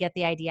trying to get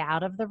the idea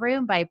out of the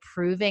room by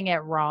proving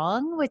it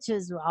wrong, which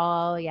is,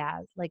 oh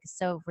yeah, like,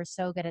 so we're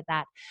so good at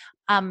that.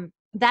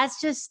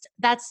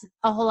 That's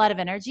a whole lot of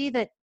energy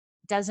that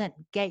doesn't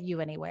get you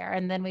anywhere.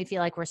 And then we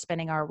feel like we're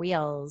spinning our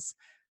wheels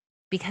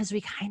because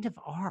we kind of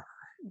are.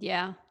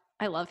 Yeah.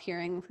 I love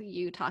hearing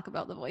you talk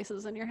about the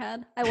voices in your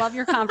head. I love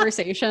your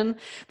conversation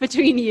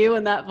between you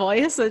and that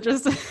voice. It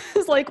just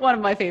is like one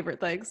of my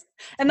favorite things.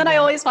 And then I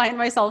always find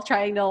myself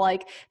trying to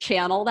like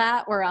channel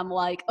that where I'm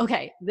like,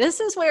 okay, this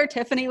is where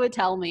Tiffany would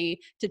tell me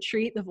to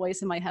treat the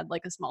voice in my head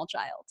like a small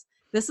child.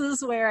 This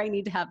is where I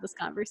need to have this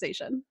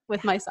conversation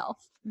with myself.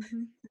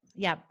 Mm-hmm.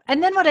 Yeah.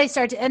 And then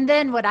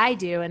what I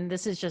do, and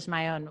this is just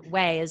my own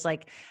way, is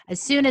like, as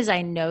soon as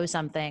I know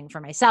something for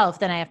myself,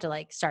 then I have to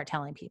like start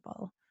telling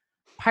people.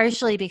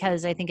 Partially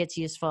because I think it's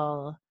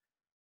useful,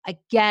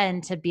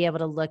 again, to be able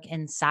to look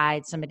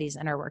inside somebody's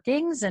inner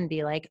workings and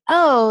be like,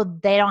 oh,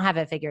 they don't have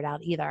it figured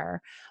out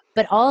either.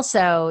 But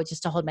also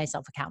just to hold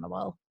myself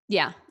accountable.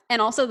 Yeah.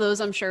 And also those,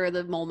 I'm sure, are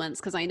the moments,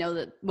 because I know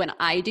that when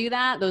I do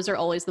that, those are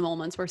always the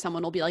moments where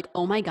someone will be like,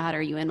 oh my God,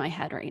 are you in my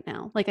head right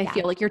now? Like, I Yeah.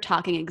 feel like you're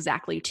talking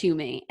exactly to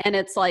me. And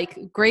it's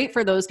like great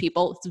for those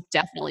people. It's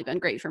definitely been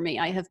great for me.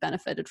 I have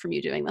benefited from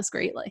you doing this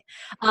greatly.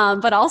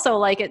 But also,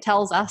 like, it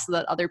tells us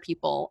that other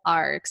people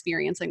are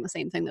experiencing the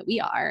same thing that we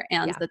are,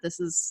 and Yeah. that this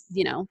is,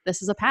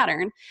 this is a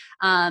pattern.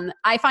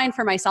 I find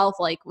for myself,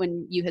 like,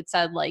 when you had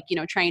said, like,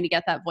 trying to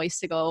get that voice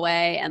to go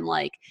away, and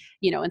like,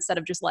 instead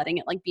of just letting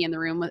it like be in the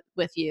room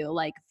with you,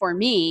 like for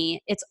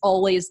me, it's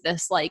always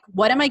this, like,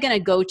 what am I going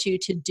to go to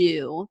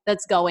do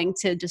that's going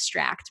to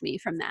distract me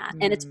from that?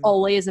 And it's Mm.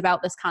 always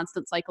about this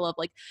constant cycle of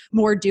like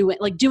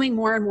doing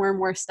more and more and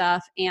more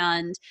stuff.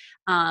 And,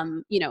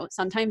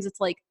 sometimes it's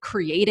like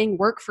creating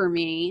work for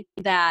me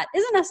that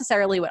isn't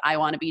necessarily what I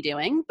want to be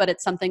doing, but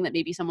it's something that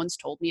maybe someone's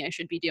told me I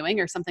should be doing,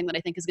 or something that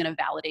I think is going to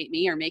validate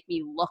me or make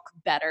me look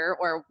better,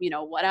 or,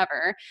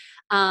 whatever.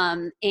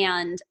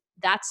 And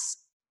that's,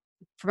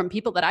 from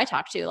people that I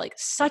talk to, like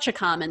such a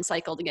common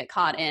cycle to get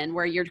caught in,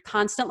 where you're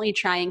constantly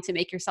trying to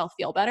make yourself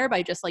feel better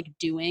by just like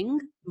doing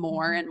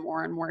more Mhm. and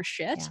more and more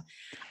shit.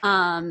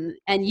 Yeah.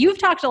 And you've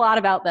talked a lot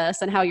about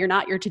this and how you're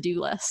not your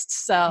to-do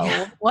list. Yeah.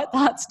 So what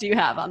thoughts do you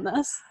have on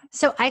this?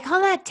 So I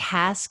call that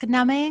task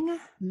numbing. Oh,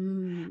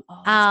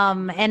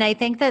 that's good. And I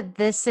think that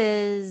this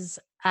is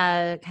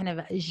a kind of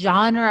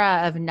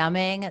genre of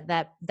numbing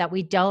that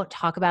we don't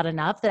talk about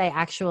enough, that I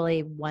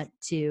actually want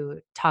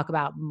to talk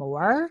about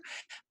more.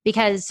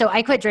 Because so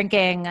I quit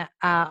drinking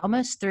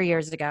almost 3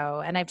 years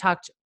ago, and I've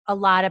talked a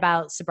lot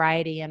about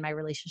sobriety and my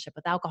relationship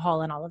with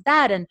alcohol and all of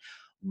that. And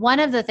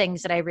one of the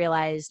things that I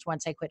realized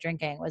once I quit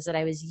drinking was that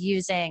I was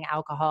using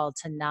alcohol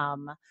to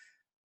numb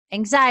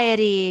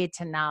anxiety,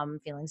 to numb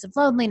feelings of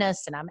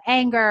loneliness, to numb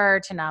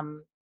anger, to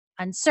numb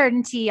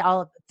uncertainty,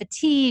 all of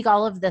fatigue,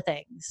 all of the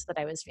things that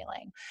I was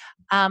feeling.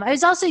 I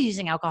was also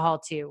using alcohol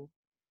to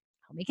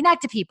help me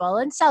connect to people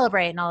and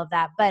celebrate and all of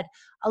that. But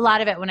a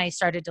lot of it, when I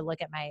started to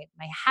look at my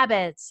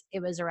habits,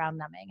 it was around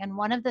numbing. And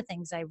one of the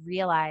things I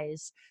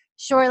realized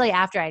shortly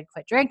after I'd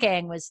quit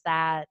drinking was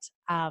that,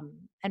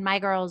 and my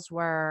girls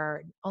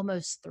were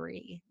almost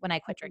 3 when I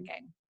quit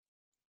drinking.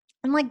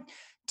 And like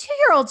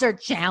 2-year-olds are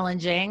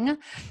challenging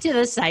to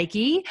the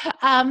psyche.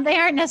 They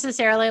aren't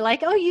necessarily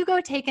like, oh, you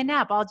go take a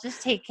nap. I'll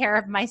just take care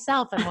of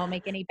myself and won't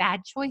make any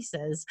bad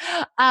choices.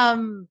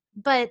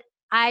 But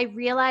I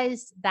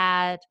realized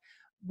that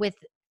with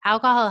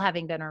alcohol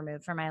having been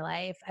removed from my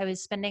life, I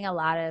was spending a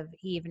lot of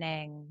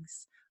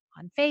evenings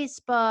on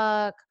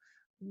Facebook,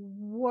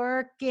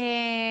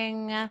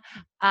 working,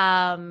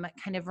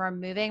 kind of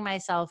removing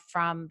myself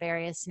from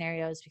various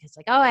scenarios because,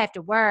 like, oh, I have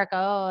to work.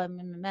 Oh,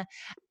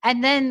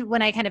 and then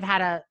when I kind of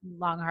had a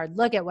long, hard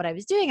look at what I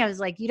was doing, I was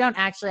like, you don't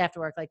actually have to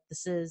work. Like,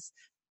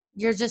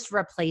 you're just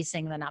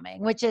replacing the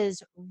numbing, which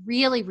is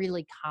really,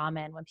 really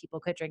common when people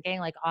quit drinking.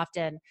 Like,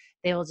 often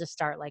they will just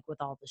start like with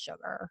all the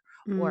sugar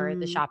or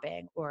the Mm,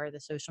 shopping or the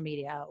social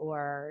media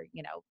or,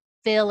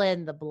 fill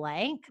in the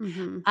blank.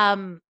 mhm.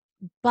 Um,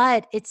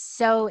 but it's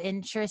so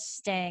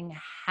interesting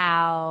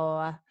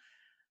how,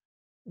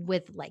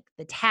 with like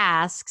the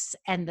tasks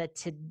and the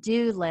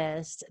to-do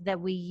list, that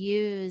we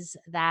use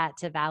that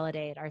to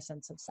validate our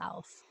sense of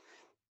self.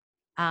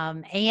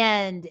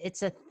 And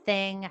it's a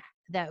thing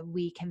that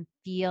we can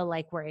feel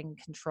like we're in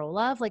control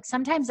of. Like,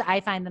 sometimes I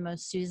find the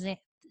most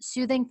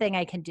soothing thing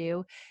I can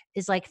do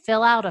is like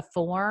fill out a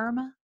form,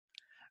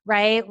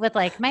 right? With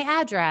like my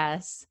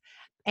address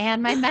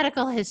and my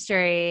medical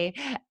history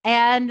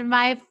and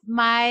my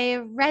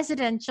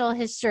residential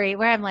history,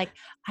 where I'm like,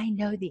 I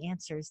know the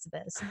answers to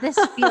this. This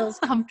feels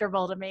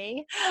comfortable to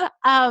me.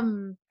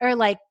 Or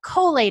like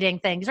collating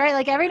things, right?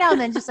 Like every now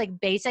and then, just like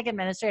basic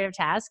administrative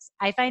tasks,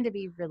 I find to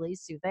be really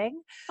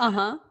soothing.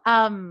 Uh-huh.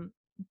 Um,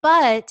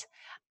 but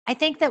I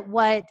think that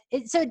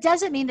so it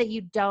doesn't mean that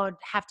you don't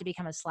have to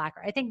become a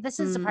slacker. I think this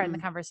is the part in the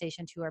Mm.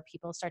 conversation too, where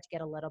people start to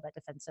get a little bit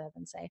defensive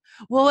and say,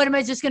 well, what am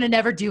I just going to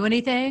never do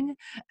anything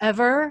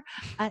ever?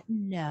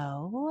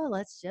 No,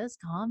 let's just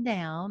calm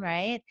down.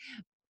 Right.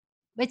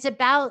 It's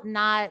about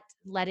not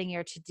letting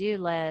your to-do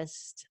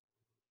list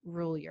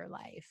rule your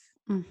life.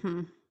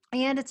 Mhm.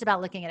 And it's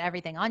about looking at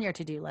everything on your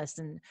to-do list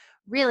and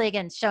really,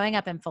 again, showing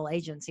up in full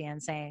agency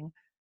and saying,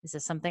 is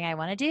this something I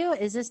want to do?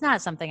 Is this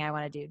not something I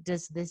want to do?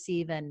 Does this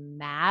even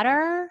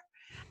matter?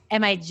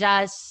 Am I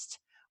just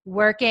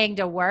working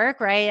to work,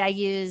 right? I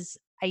use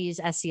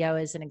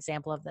SEO as an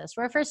example of this,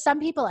 where for some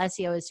people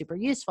SEO is super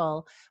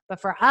useful,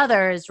 but for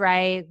others,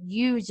 right,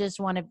 you just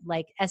want to,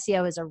 like,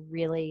 SEO is a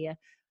really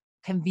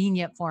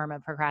convenient form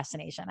of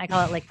procrastination. I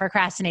call it like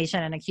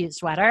procrastination in a cute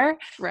sweater,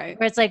 Right.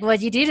 where it's like,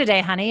 what'd you do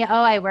today, honey? Oh,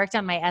 I worked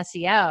on my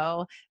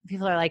SEO.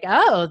 People are like,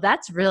 oh,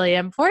 that's really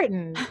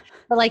important.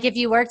 But like, if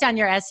you worked on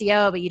your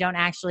SEO, but you don't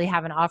actually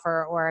have an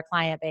offer or a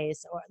client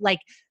base, or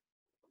like,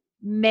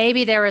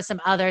 maybe there were some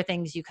other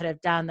things you could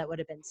have done that would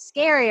have been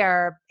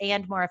scarier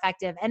and more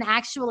effective and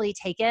actually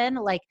taken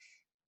like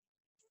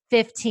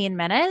 15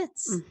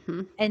 minutes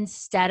Mhm.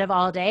 instead of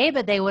all day,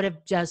 but they would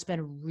have just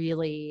been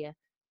really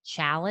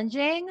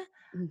challenging.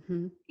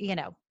 Mhm. you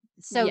know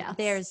So Yes.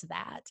 there's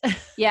that.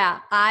 Yeah,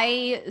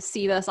 I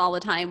see this all the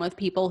time with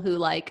people who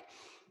like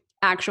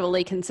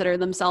actually consider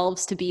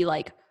themselves to be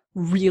like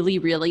really,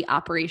 really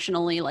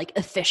operationally like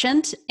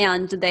efficient,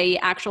 and they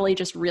actually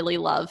just really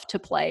love to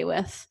play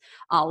with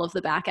all of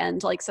the back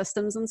end like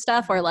systems and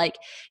stuff, or like,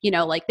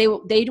 like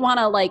they'd want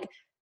to like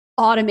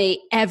automate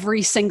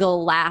every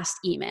single last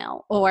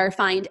email or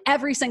find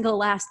every single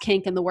last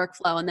kink in the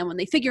workflow. And then when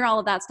they figure all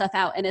of that stuff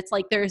out, and it's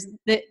like there's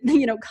the,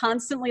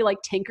 constantly like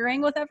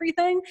tinkering with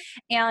everything.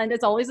 And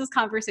it's always this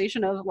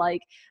conversation of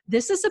like,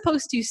 this is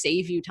supposed to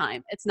save you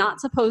time. It's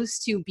not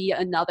supposed to be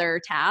another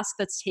task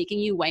that's taking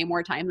you way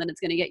more time than it's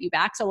going to get you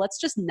back. So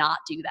let's just not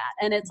do that.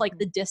 And it's like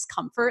the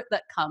discomfort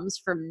that comes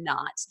from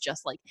not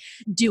just like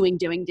doing,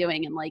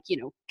 and like,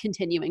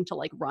 continuing to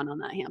like run on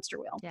that hamster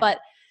wheel. Yeah. But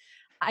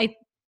I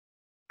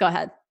go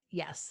ahead.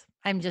 Yes.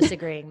 I'm just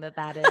agreeing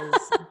that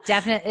is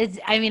definite.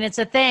 It's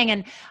a thing.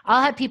 And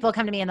I'll have people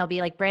come to me and they'll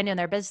be like brand new in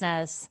their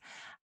business.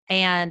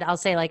 And I'll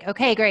say like,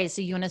 okay, great.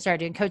 So you want to start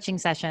doing coaching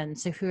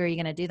sessions. So who are you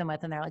going to do them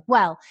with? And they're like,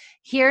 well,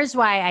 here's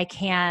why I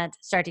can't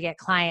start to get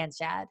clients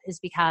yet, is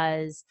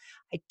because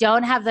I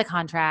don't have the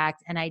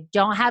contract and I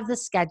don't have the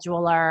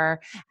scheduler,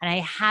 and I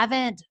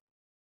haven't,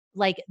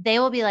 like, they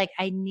will be like,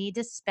 I need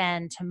to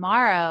spend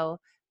tomorrow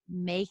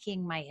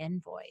making my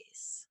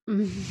invoice.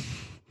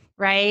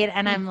 Right.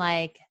 And I'm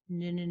like,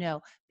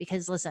 no,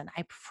 because listen,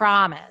 I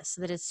promise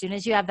that as soon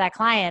as you have that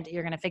client,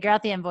 you're going to figure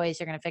out the invoice,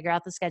 you're going to figure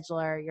out the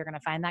scheduler, you're going to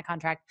find that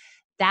contract.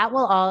 That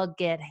will all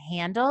get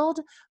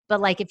handled.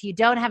 But like, if you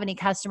don't have any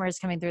customers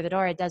coming through the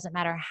door, it doesn't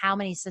matter how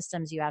many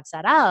systems you have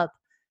set up.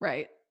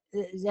 Right.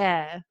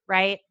 Yeah.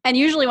 Right. And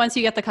usually once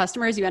you get the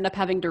customers, you end up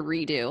having to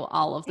redo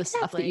all of the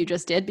stuff that you Exactly.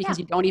 just did because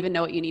you don't even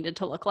know what you needed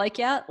to look like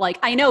yet. Like,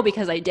 I know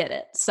because I did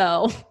it.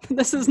 So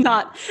this is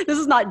not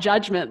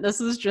judgment.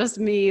 This is just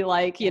me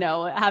like,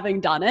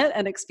 having done it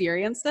and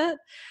experienced it.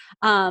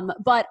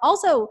 But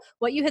also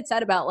what you had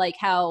said about like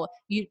how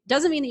you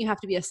doesn't mean that you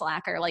have to be a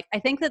slacker. Like, I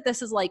think that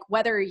this is like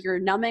whether you're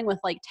numbing with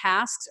like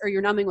tasks or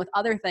you're numbing with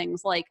other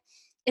things, like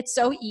it's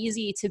so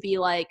easy to be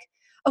like,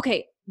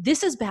 okay,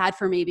 this is bad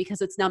for me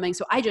because it's numbing,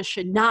 so I just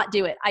should not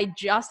do it. I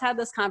just had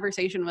this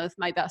conversation with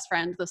my best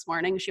friend this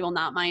morning. She will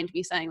not mind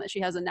me saying that she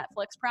has a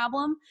Netflix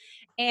problem.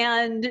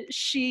 And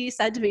she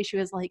said to me, she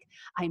was like,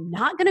 I'm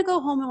not going to go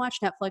home and watch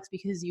Netflix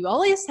because you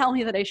always tell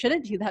me that I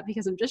shouldn't do that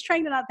because I'm just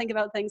trying to not think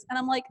about things. And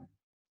I'm like,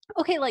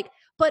 okay, like,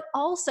 but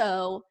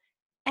also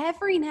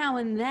every now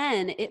and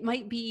then it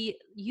might be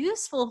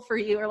useful for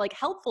you or like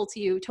helpful to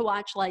you to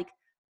watch like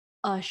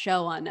a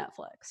show on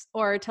Netflix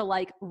or to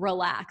like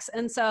relax.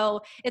 And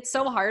so it's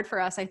so hard for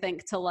us, I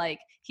think, to like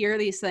hear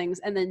these things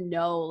and then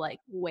know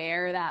like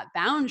where that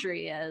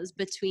boundary is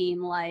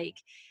between like,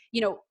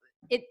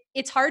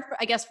 it's hard for,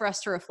 I guess, for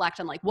us to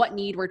reflect on like what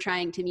need we're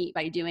trying to meet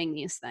by doing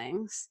these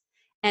things.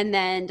 And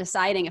then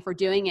deciding if we're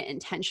doing it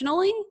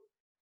intentionally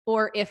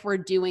or if we're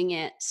doing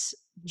it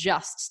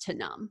just to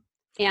numb.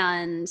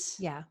 And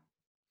yeah,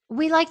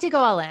 we like to go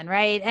all in,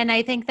 right? And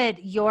I think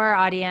that your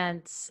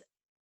audience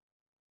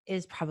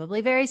is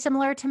probably very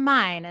similar to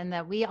mine, and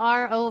that we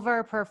are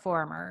over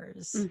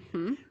performers,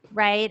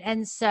 right?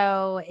 And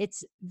so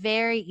it's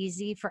very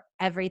easy for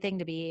everything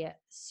to be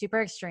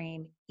super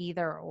extreme,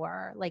 either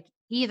or. Like,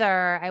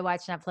 either I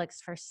watch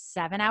Netflix for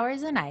 7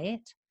 hours a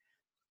night,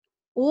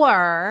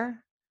 or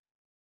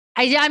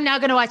I'm not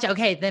going to watch it.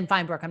 Okay, then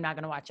fine, Brooke, I'm not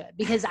going to watch it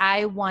because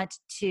I want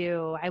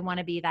to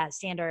be that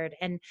standard.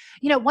 And,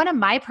 one of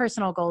my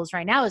personal goals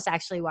right now is to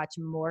actually watch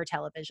more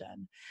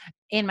television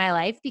in my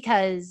life,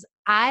 because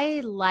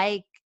I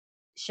like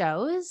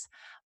shows,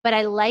 but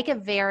I like a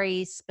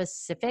very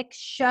specific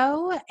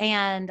show.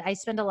 And I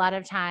spend a lot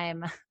of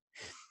time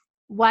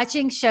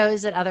watching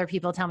shows that other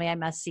people tell me I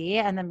must see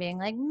and then being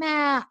like,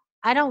 nah,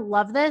 I don't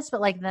love this.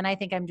 But like, then I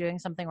think I'm doing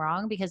something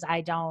wrong because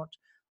I don't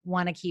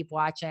want to keep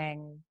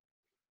watching.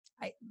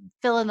 I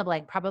fill in the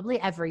blank,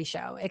 probably every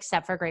show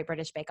except for Great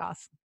British Bake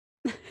Off,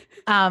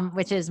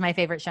 which is my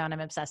favorite show, and I'm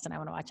obsessed and I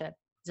want to watch it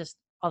just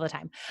all the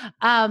time.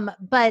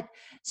 But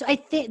so I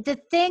think the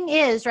thing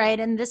is, right,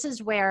 and this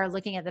is where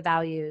looking at the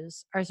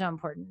values are so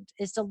important,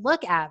 is to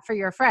look at, for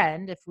your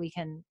friend, if we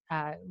can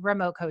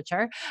remote coach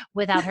her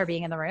without her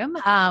being in the room,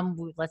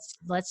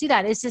 let's do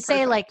that, is to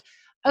say like,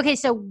 okay,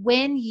 so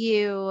when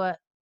you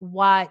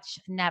watch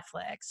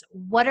Netflix,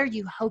 what are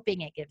you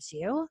hoping it gives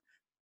you?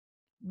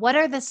 What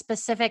are the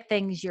specific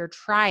things you're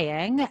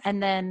trying?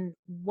 And then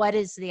what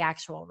is the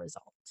actual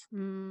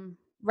result?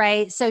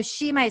 Right? So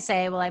she might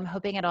say, well, I'm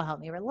hoping it'll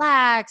help me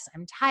relax.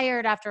 I'm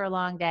tired after a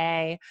long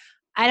day.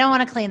 I don't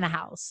want to clean the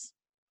house.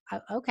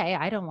 Okay,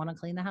 I don't want to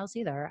clean the house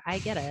either. I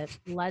get it.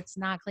 Let's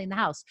not clean the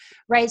house.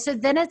 Right? So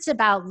then it's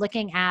about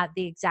looking at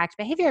the exact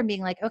behavior and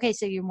being like, okay,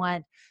 so you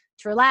want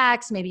to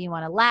relax. Maybe you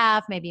want to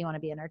laugh. Maybe you want to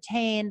be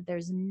entertained.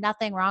 There's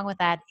nothing wrong with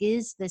that.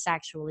 Is this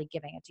actually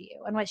giving it to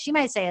you? And what she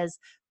might say is,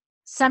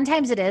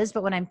 sometimes it is,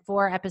 but when I'm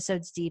 4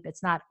 episodes deep,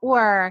 it's not.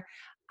 Or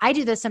I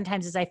do this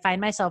sometimes, is I find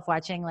myself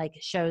watching like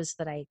shows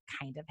that I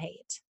kind of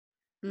hate.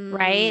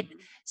 Right.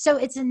 So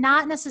it's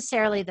not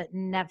necessarily that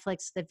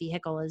Netflix, the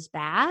vehicle, is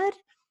bad.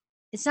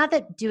 it's not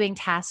that doing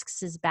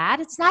tasks is bad.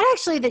 It's not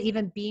actually that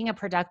even being a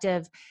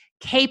productive,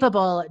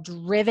 capable,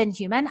 driven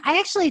human. I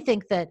actually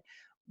think that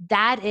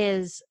that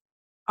is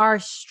our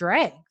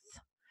strength,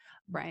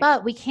 Right.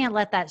 but we can't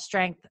let that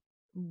strength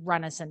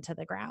run us into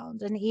the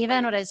ground. And even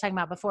Right. what I was talking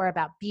about before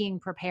about being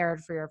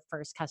prepared for your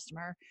first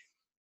customer,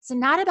 it's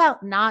not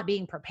about not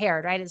being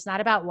prepared, right? It's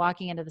not about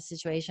walking into the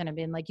situation and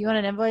being like, you want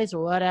an invoice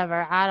or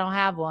whatever? I don't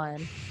have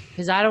one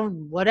because I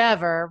don't,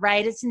 whatever,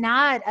 right? It's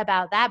not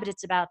about that, but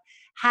it's about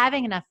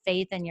having enough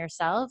faith in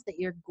yourself that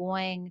you're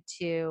going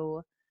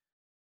to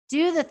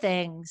do the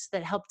things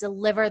that help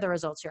deliver the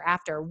results you're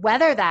after,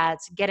 whether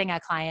that's getting a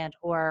client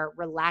or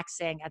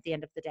relaxing at the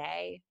end of the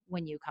day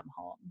when you come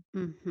home.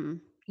 Mm-hmm.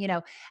 You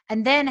know,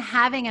 and then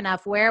having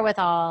enough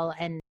wherewithal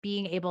and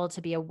being able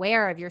to be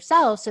aware of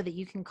yourself so that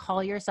you can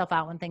call yourself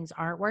out when things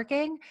aren't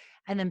working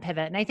and then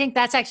pivot. And I think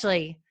that's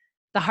actually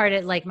the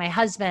hardest, like my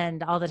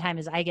husband all the time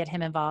is I get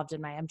him involved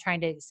in I'm trying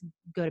to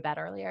go to bed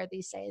earlier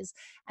these days.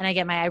 And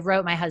I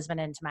wrote my husband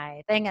into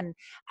my thing. And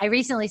I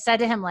recently said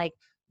to him, like,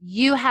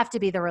 you have to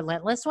be the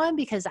relentless one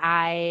because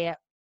I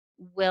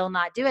will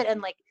not do it.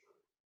 And like,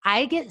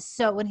 I get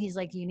so when he's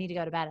like, you need to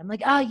go to bed. I'm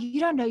like, oh,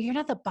 you don't know. You're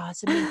not the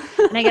boss of me.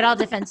 And I get all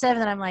defensive.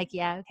 And then I'm like,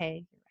 yeah,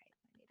 okay, you're right.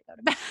 I need to go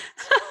to bed.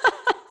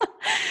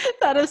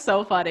 That is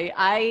so funny.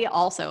 I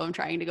also am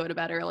trying to go to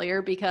bed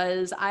earlier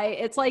because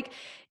it's like,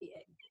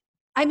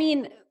 I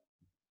mean,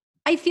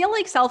 I feel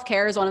like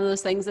self-care is one of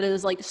those things that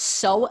is like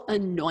so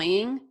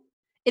annoying.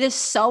 It is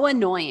so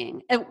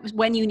annoying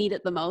when you need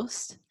it the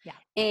most. Yeah.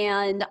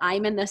 And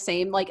I'm in the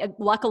same, like,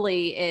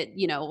 luckily it,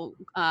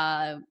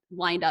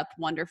 lined up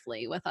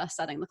wonderfully with us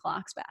setting the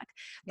clocks back.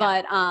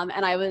 Yeah. But,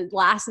 and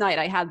last night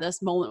I had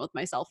this moment with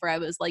myself where I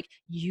was like,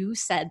 you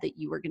said that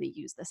you were going to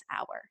use this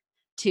hour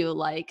to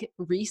like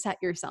reset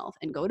yourself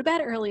and go to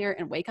bed earlier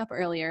and wake up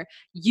earlier.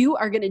 You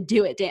are going to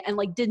do it. And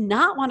like, did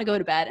not want to go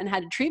to bed and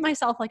had to treat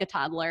myself like a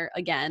toddler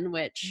again,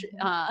 which,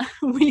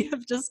 we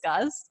have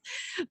discussed,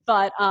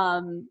 but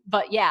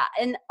yeah.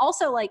 And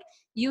also like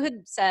you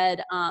had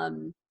said,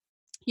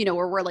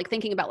 where we're like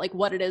thinking about like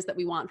what it is that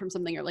we want from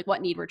something or like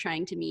what need we're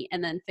trying to meet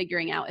and then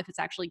figuring out if it's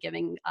actually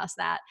giving us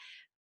that.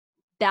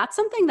 That's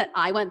something that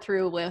I went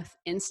through with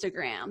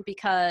Instagram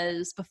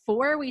because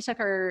before we took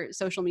our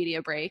social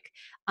media break,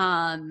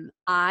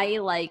 I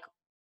like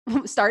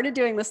started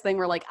doing this thing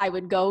where like I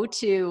would go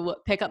to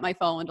pick up my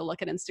phone to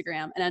look at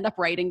Instagram and end up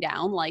writing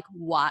down like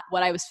what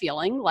I was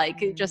feeling,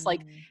 like just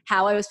like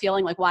how I was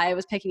feeling, like why I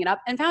was picking it up,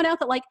 and found out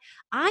that like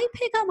I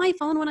pick up my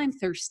phone when I'm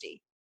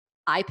thirsty.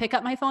 I pick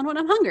up my phone when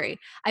I'm hungry.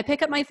 I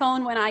pick up my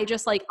phone when I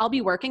just like, I'll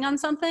be working on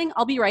something.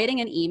 I'll be writing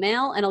an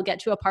email and I'll get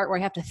to a part where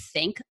I have to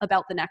think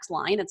about the next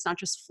line. It's not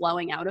just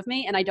flowing out of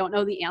me and I don't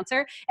know the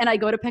answer. And I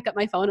go to pick up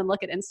my phone and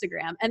look at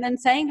Instagram and then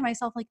saying to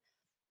myself, like,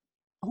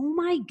 oh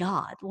my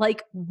God,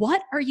 like,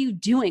 what are you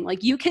doing?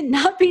 Like, you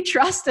cannot be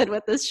trusted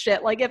with this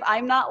shit. Like, if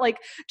I'm not like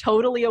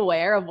totally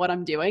aware of what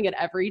I'm doing at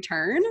every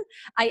turn,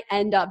 I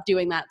end up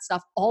doing that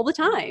stuff all the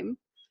time.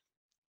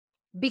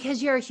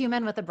 Because you're a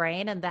human with a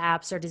brain and the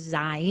apps are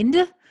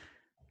designed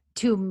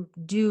to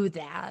do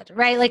that,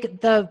 right?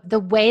 Like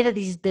the way that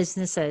these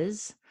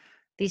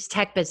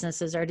tech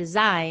businesses are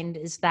designed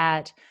is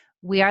that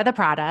we are the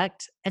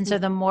product. And so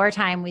the more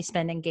time we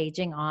spend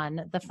engaging on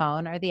the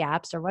phone or the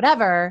apps or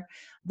whatever,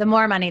 the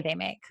more money they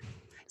make.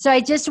 So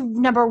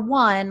number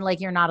one,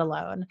 like you're not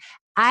alone.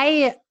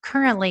 I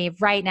currently,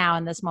 right now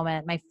in this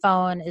moment, my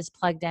phone is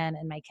plugged in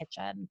my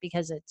kitchen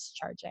because it's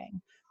charging.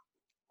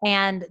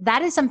 And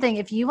that is something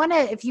if you want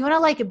to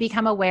like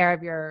become aware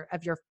of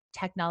your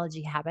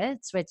technology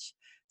habits, which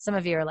some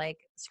of you are like,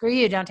 screw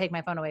you, don't take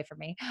my phone away from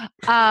me.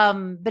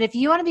 But if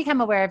you want to become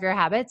aware of your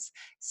habits,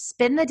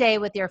 spend the day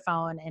with your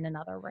phone in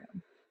another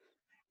room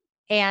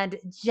and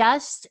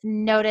just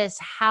notice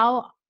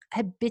how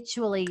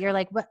habitually you're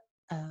like, what?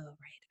 Oh,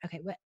 right. Okay.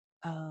 What?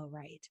 Oh,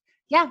 right.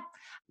 Yeah.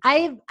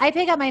 I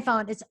pick up my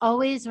phone. It's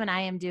always when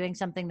I am doing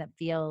something that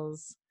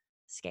feels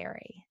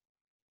scary.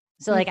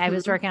 So like I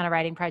was working on a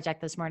writing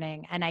project this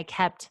morning and I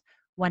kept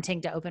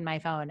wanting to open my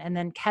phone and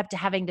then kept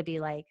having to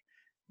be like,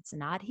 it's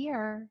not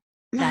here.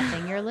 That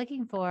thing you're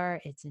looking for,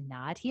 it's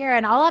not here.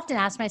 And I'll often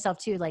ask myself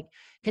too, like,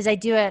 because I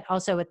do it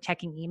also with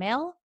checking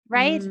email,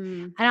 right?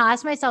 And I'll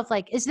ask myself,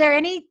 like, is there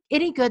any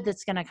good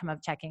that's gonna come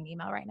of checking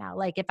email right now?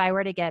 Like if I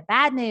were to get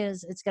bad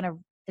news, it's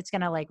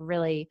gonna like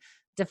really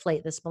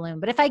deflate this balloon.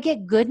 But if I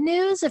get good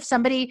news, if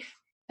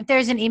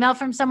there's an email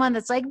from someone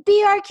that's like,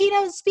 be our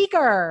keynote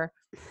speaker,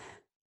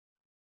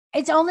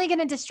 it's only going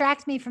to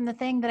distract me from the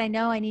thing that I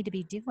know I need to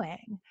be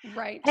doing.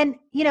 Right. And,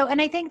 and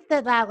I think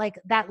that like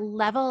that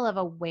level of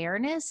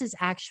awareness is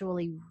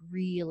actually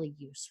really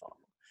useful.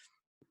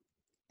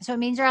 So it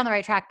means you're on the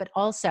right track, but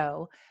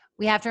also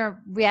we have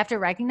to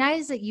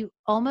recognize that you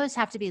almost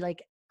have to be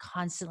like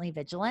constantly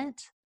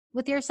vigilant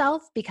with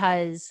yourself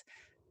because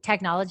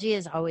technology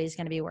is always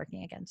going to be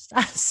working against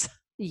us.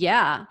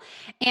 Yeah.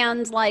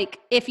 And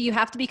like, if you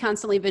have to be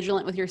constantly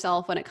vigilant with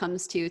yourself when it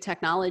comes to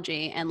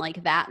technology and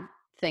like that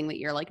thing that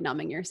you're like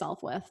numbing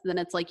yourself with, then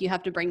it's like you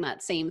have to bring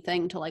that same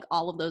thing to like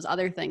all of those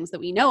other things that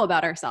we know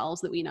about ourselves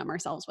that we numb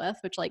ourselves with,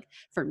 which like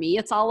for me,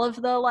 it's all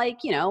of the like,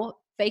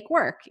 fake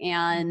work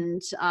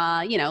and,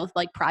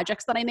 like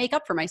projects that I make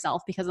up for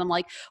myself because I'm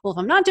like, well, if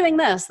I'm not doing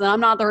this, then I'm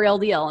not the real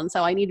deal. And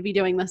so I need to be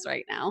doing this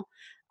right now.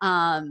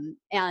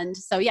 And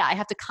so, yeah, I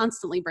have to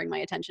constantly bring my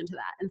attention to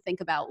that and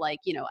think about like,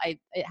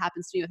 it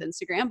happens to me with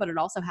Instagram, but it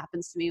also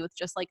happens to me with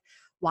just like,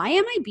 why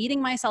am I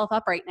beating myself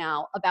up right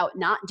now about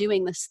not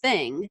doing this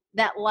thing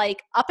that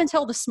like up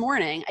until this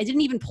morning, I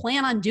didn't even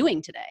plan on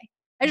doing today.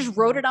 I just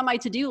wrote it on my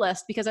to-do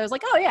list because I was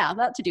like, oh yeah,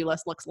 that to-do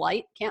list looks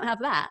light. Can't have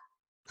that.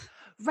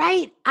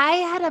 Right. I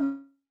had a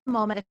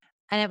moment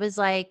and it was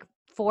like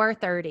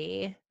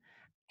 4:30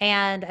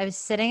 and I was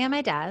sitting at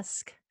my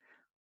desk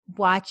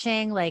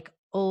watching like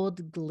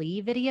old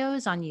Glee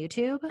videos on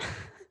YouTube.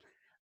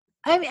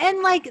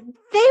 And like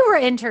they were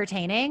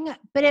entertaining,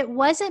 but it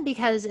wasn't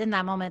because in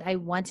that moment I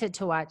wanted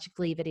to watch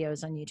Glee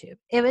videos on YouTube.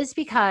 It was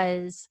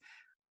because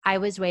I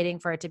was waiting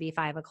for it to be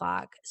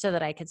 5:00 so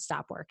that I could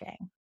stop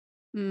working.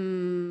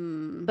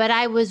 But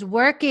I was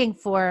working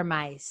for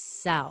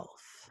myself.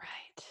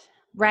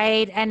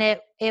 Right. And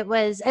it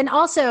was, and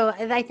also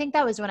I think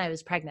that was when I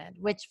was pregnant,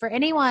 which for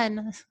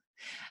anyone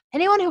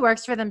who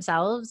works for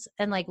themselves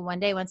and like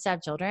one day wants to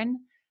have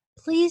children,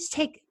 please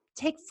take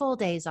full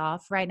days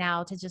off right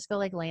now to just go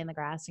like lay in the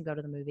grass and go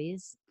to the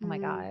movies. Oh my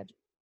God,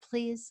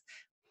 please.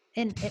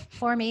 And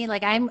for me,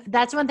 like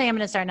that's one thing I'm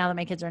going to start now that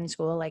my kids are in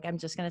school. Like I'm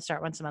just going to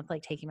start once a month,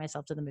 like taking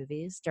myself to the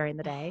movies during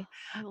the day.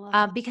 I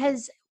love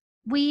because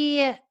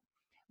we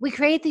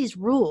create these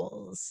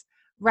rules,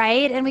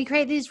 right? And we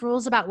create these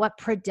rules about what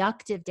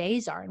productive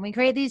days are. And we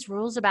create these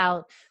rules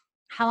about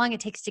how long it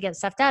takes to get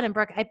stuff done. And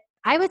Brooke,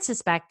 I would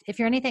suspect if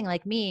you're anything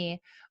like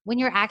me, when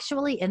you're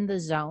actually in the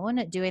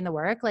zone doing the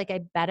work, like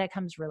I bet it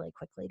comes really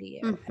quickly to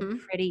you and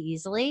pretty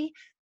easily.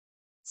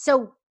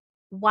 So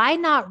why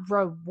not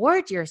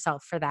reward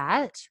yourself for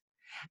that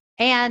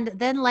and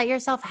then let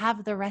yourself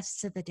have the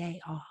rest of the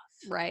day off?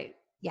 Right.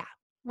 Yeah.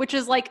 Which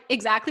is like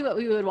exactly what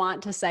we would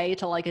want to say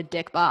to like a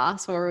dick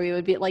boss, where we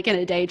would be like in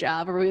a day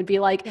job, or we would be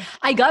like,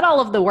 I got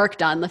all of the work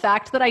done. The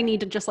fact that I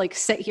need to just like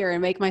sit here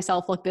and make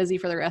myself look busy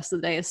for the rest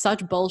of the day is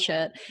such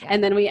bullshit. Yeah.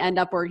 And then we end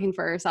up working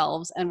for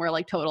ourselves and we're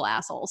like total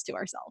assholes to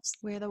ourselves.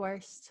 We're the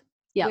worst.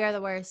 Yeah. We are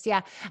the worst. Yeah.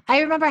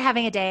 I remember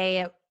having a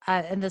day,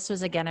 and this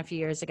was again a few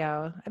years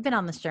ago. I've been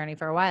on this journey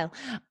for a while,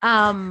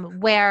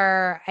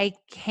 where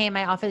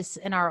my office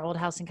in our old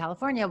house in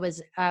California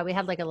was, we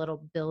had like a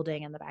little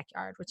building in the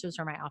backyard, which was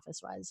where my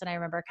office was. And I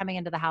remember coming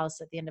into the house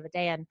at the end of the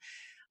day and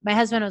my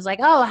husband was like,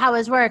 oh, how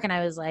was work? And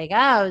I was like, oh,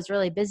 I was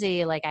really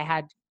busy. Like I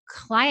had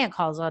client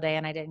calls all day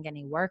and I didn't get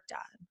any work done.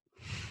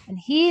 And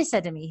he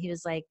said to me, he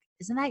was like,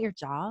 isn't that your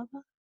job?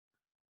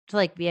 To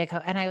like be a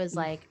coach? And I was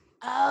like,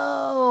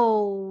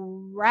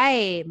 oh,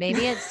 right.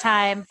 Maybe it's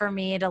time for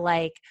me to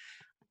like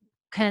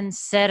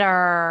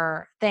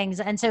consider things.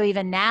 And so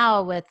even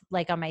now with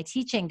like on my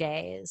teaching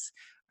days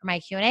or my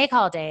Q&A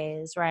call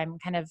days where I'm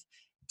kind of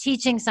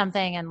teaching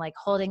something and like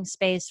holding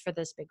space for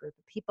this big group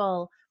of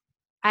people,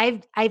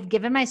 I've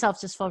given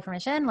myself just full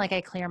permission. Like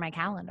I clear my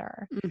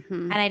calendar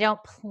and I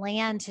don't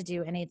plan to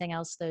do anything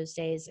else those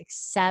days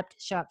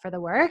except show up for the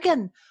work.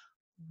 And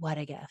what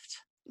a gift.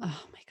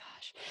 Oh my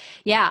gosh.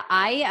 Yeah.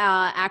 I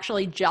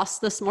actually just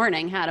this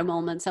morning had a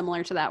moment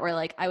similar to that where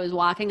like I was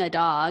walking a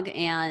dog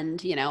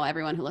and,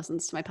 everyone who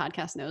listens to my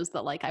podcast knows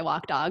that like I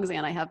walk dogs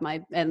and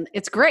and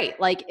it's great.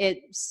 Like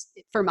it's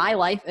for my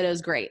life, it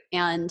is great.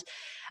 And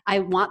I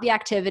want the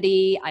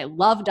activity. I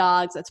love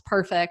dogs. It's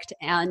perfect.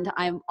 And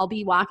I'll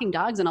be walking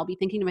dogs and I'll be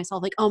thinking to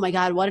myself like, oh my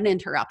God, what an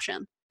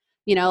interruption.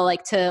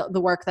 Like to the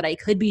work that I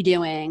could be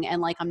doing.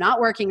 And like, I'm not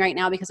working right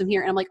now because I'm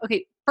here. And I'm like,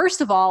 okay, first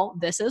of all,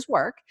 this is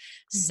work.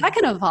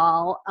 Second of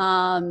all,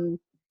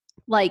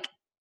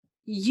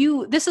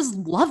 this is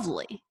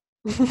lovely.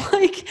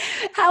 Like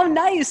how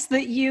nice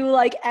that you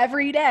like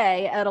every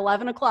day at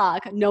 11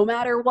 o'clock, no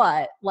matter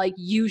what, like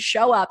you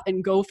show up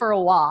and go for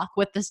a walk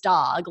with this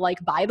dog, like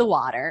by the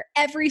water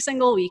every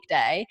single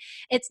weekday.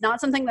 It's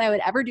not something that I would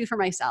ever do for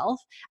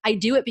myself. I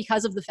do it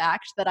because of the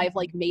fact that I've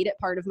like made it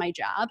part of my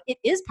job. It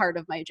is part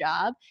of my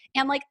job.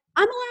 And like,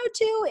 I'm allowed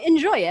to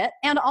enjoy it.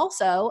 And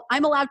also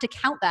I'm allowed to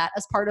count that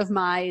as part of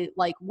my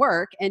like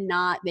work and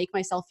not make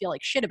myself feel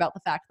like shit about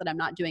the fact that I'm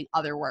not doing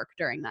other work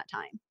during that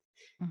time.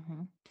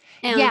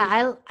 And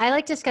yeah, I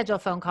like to schedule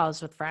phone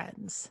calls with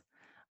friends.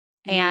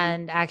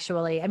 And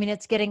actually, I mean,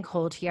 it's getting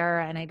cold here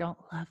and I don't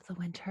love the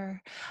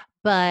winter,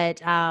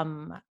 but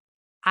I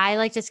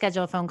like to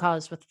schedule phone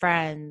calls with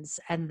friends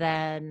and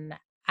then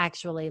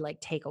actually like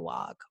take a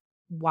walk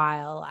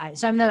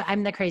so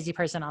I'm the crazy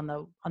person on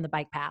the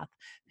bike path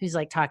who's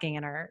like talking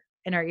in our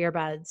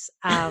earbuds.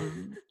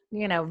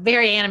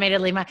 Very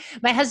animatedly.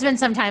 My husband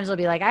sometimes will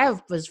be like, I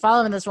was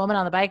following this woman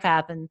on the bike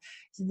path. And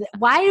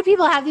why do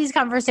people have these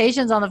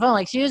conversations on the phone?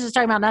 Like she was just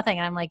talking about nothing.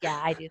 And I'm like,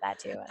 yeah, I do that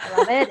too. I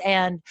love it.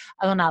 And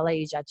I will not let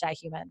you judge that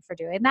human for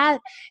doing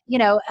that,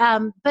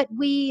 but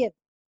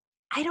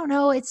I don't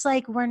know. It's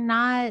like,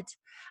 I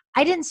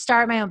didn't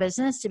start my own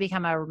business to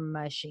become a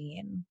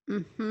machine.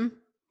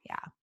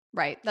 Yeah.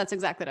 Right. That's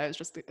exactly what I was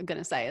just going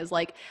to say is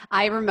like,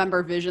 I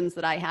remember visions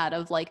that I had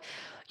of like,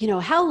 you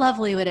know, how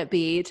lovely would it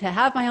be to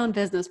have my own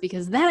business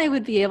because then I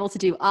would be able to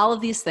do all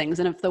of these things.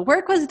 And if the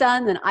work was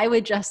done, then I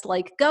would just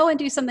like go and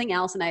do something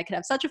else and I could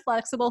have such a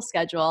flexible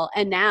schedule.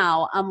 And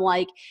now I'm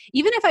like,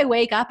 even if I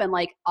wake up and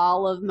like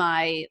all of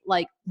my,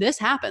 like this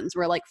happens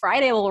where like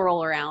Friday will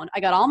roll around,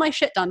 I got all my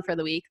shit done for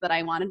the week that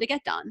I wanted to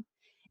get done.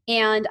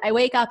 And I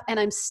wake up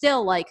and I'm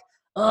still like,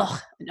 ugh,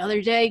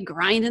 another day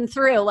grinding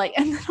through. Like,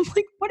 and then I'm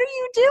like, what are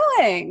you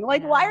doing?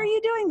 Like, why are you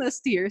doing this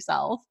to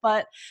yourself?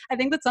 But I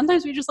think that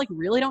sometimes we just like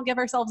really don't give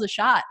ourselves a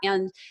shot.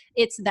 And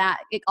it's that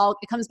it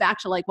comes back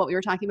to like what we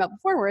were talking about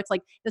before, where it's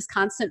like this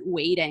constant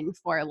waiting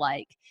for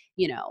like,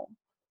 you know,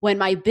 when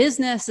my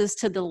business is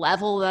to the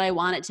level that I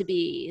want it to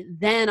be,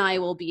 then I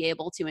will be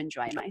able to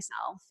enjoy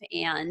myself.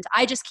 And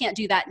I just can't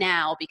do that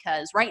now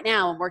because right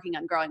now I'm working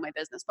on growing my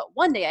business, but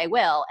one day I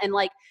will. And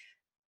like,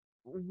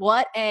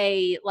 what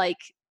a like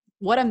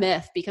what a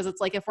myth, because it's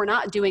like if we're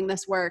not doing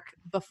this work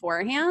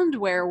beforehand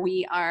where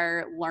we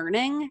are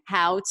learning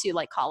how to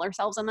like call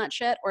ourselves on that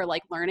shit or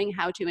like learning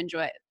how to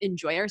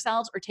enjoy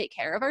ourselves or take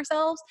care of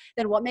ourselves,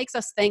 then what makes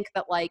us think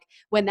that like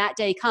when that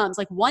day comes,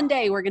 like one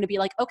day we're going to be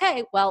like,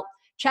 okay, well,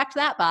 checked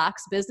that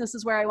box, business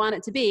is where I want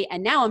it to be,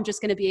 and now I'm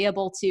just going to be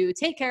able to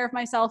take care of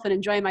myself and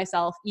enjoy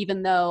myself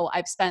even though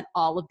I've spent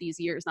all of these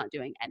years not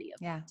doing any of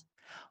Yeah. it.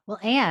 Well,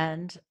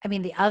 and I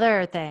mean, the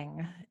other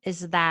thing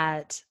is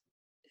that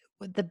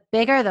the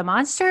bigger the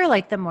monster,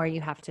 like the more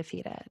you have to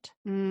feed it.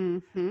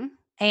 Mm-hmm.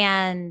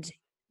 And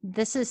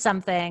this is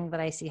something that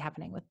I see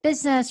happening with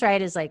business,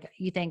 right? Is like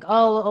you think,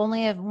 oh,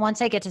 only if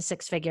once I get to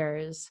six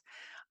figures,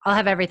 I'll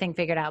have everything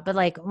figured out. But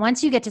like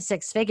once you get to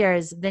six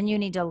figures, then you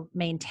need to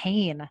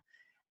maintain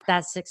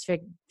that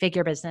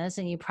figure business.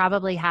 And you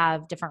probably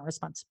have different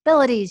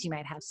responsibilities. You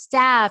might have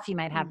staff, you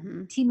might have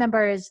Mm-hmm. team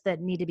members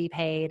that need to be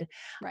paid.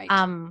 Right.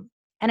 Um,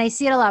 and I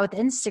see it a lot with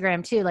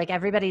Instagram too. Like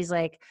everybody's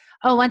like,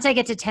 oh, once I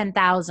get to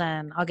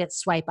 10,000, I'll get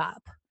swipe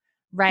up.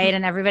 Right.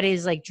 And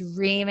everybody's like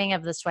dreaming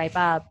of the swipe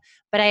up.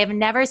 But I have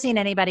never seen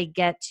anybody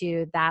get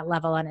to that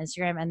level on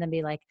Instagram and then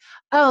be like,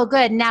 oh,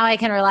 good. Now I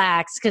can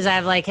relax because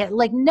I've like hit,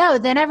 like, no,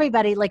 then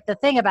everybody, like the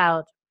thing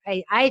about,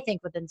 I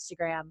think with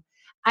Instagram,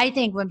 I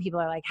think when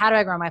people are like, how do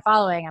I grow my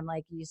following? I'm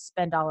like, you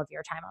spend all of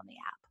your time on the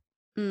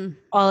app, Mm.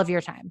 all of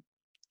your time,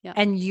 Yep.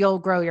 and you'll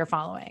grow your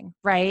following.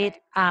 Right.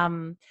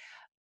 Right.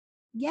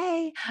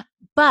 Yay.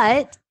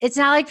 But it's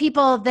not like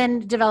people then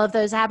develop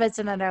those habits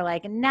and then they're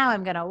like, now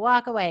I'm going to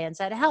walk away and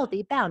set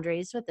healthy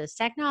boundaries with this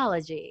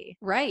technology.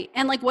 Right.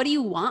 And like, what do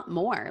you want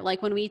more?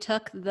 Like when we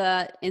took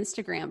the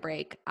Instagram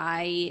break,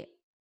 I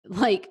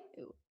like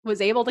was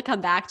able to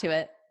come back to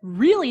it,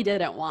 really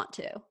didn't want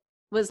to,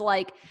 was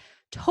like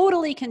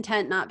totally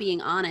content not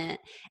being on it.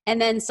 And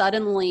then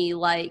suddenly,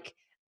 like,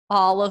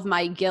 all of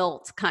my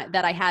guilt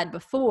that I had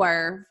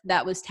before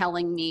that was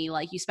telling me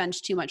like you spend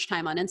too much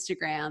time on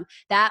Instagram,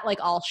 that like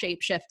all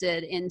shape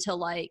shifted into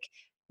like,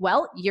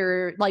 well,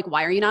 you're like,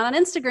 why are you not on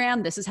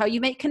Instagram? This is how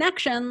you make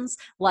connections.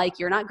 Like,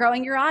 you're not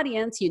growing your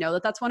audience. You know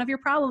that that's one of your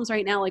problems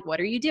right now. Like, what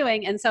are you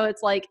doing? And so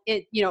it's like,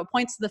 it, you know,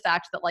 points to the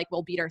fact that like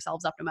we'll beat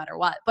ourselves up no matter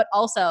what. But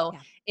also, Yeah.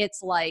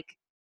 it's like,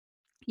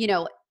 you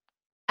know,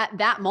 at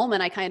that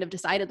moment, I kind of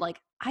decided like,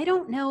 I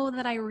don't know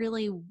that I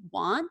really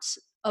want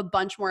a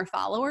bunch more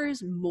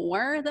followers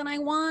more than I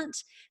want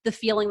the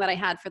feeling that I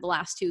had for the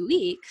last 2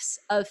 weeks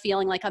of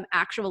feeling like I'm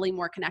actually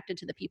more connected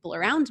to the people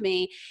around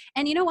me.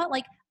 And you know what?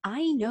 Like,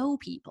 I know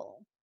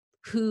people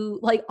who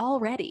like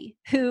already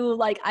who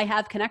like I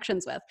have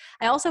connections with.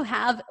 I also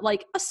have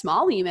like a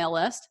small email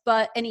list,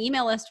 but an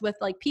email list with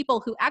like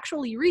people who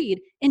actually read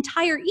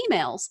entire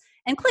emails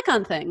and click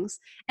on things.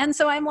 And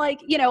so I'm like,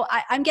 you know,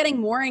 I'm getting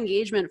more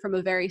engagement from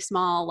a very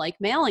small like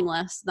mailing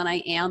list than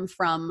I am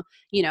from,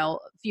 you know,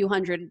 a few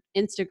hundred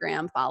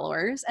Instagram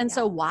followers. And Yeah.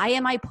 so why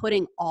am I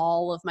putting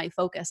all of my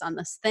focus on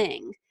this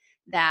thing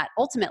that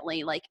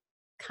ultimately like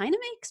kind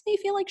of makes me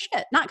feel like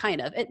shit? Not kind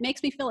of, it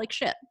makes me feel like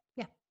shit.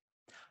 Yeah.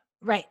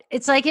 Right.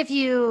 It's like if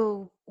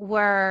you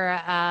were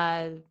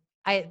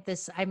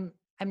I'm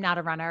not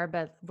a runner,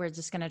 but we're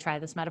just going to try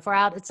this metaphor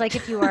out. It's like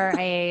if you were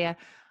a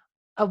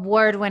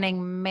award-winning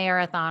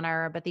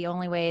marathoner, but the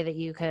only way that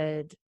you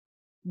could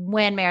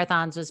win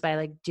marathons was by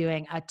like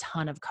doing a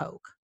ton of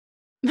coke.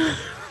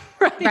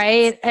 Right.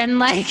 Right? And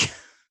like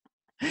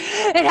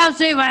it helps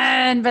me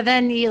win, but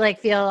then you like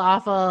feel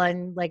awful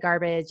and like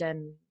garbage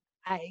and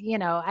I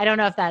don't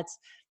know if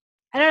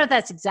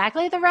that's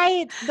exactly the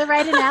right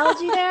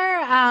analogy there.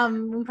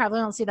 We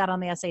probably won't see that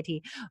on the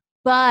SAT.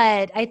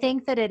 But I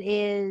think that it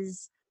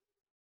is,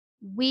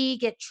 we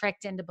get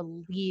tricked into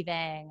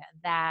believing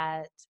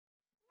that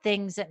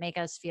things that make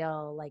us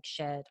feel like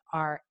shit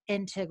are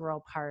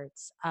integral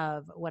parts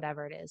of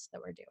whatever it is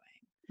that we're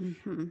doing.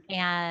 Mm-hmm.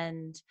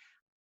 And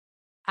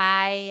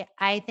I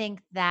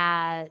think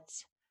that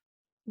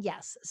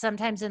yes,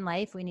 sometimes in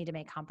life we need to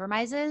make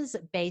compromises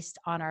based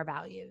on our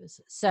values.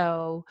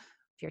 So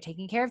If you're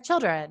taking care of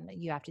children,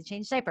 you have to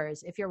change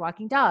diapers. If you're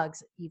walking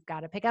dogs, you've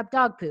got to pick up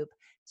dog poop.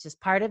 It's just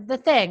part of the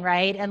thing,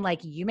 right? And like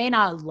you may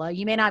not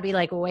be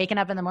like waking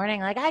up in the morning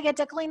like I get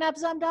to clean up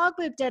some dog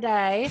poop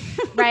today,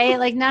 right?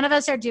 Like none of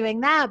us are doing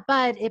that,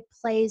 but it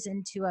plays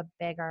into a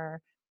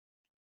bigger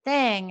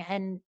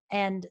thing.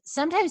 And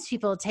sometimes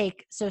people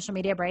take social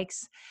media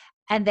breaks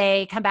and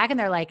they come back and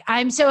they're like,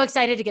 I'm so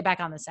excited to get back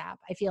on this app.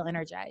 I feel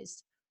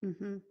energized.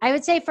 Mm-hmm. I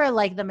would say for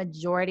like the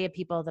majority of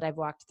people that I've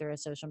walked through a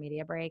social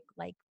media break,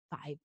 like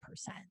 5%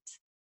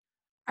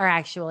 are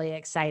actually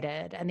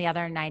excited. And the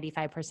other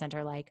 95%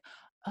 are like,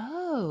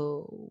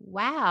 oh,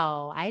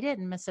 wow, I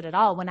didn't miss it at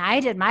all. When I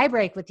did my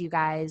break with you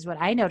guys, what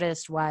I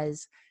noticed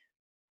was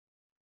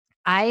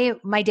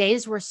my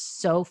days were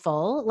so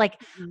full.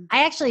 Like Mm-hmm.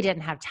 I actually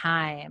didn't have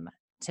time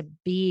to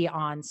be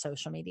on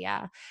social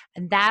media.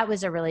 And that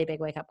was a really big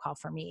wake up call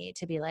for me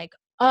to be like,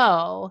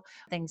 oh,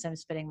 things I'm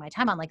spending my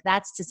time on, like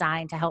that's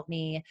designed to help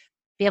me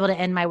be able to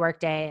end my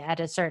workday at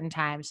a certain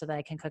time so that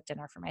I can cook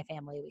dinner for my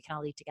family. We can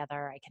all eat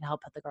together. I can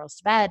help put the girls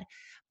to bed.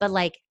 But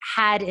like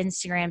had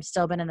Instagram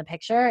still been in the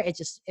picture, it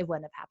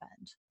wouldn't have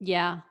happened.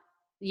 Yeah.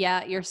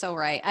 Yeah, you're so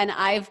right. And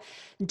I've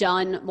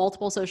done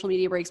multiple social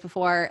media breaks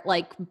before.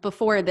 Like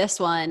before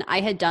this one, I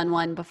had done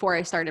one before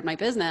I started my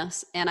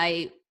business, and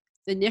I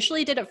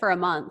initially did it for a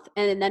month,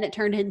 and then it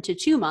turned into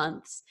 2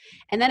 months,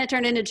 and then it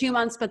turned into 2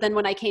 months. But then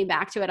when I came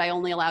back to it, I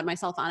only allowed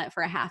myself on it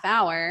for a half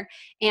hour.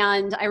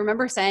 And I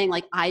remember saying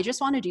like, I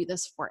just want to do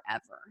this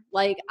forever.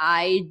 Like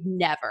I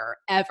never,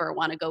 ever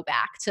want to go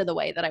back to the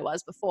way that I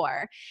was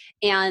before.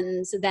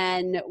 And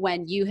then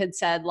when you had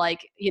said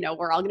like,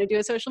 we're all going to do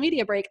a social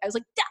media break, I was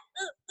like,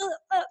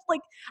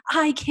 like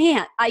I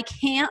can't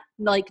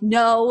like,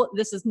 no,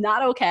 this is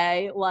not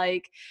okay.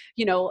 Like,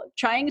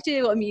 trying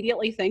to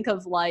immediately think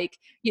of like,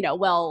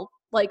 well,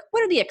 like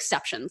what are the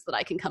exceptions that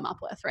I can come up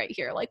with right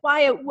here? Like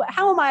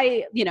how am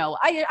I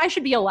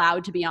should be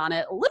allowed to be on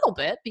it a little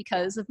bit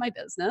because of my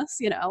business,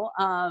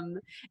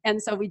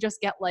 and so we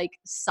just get like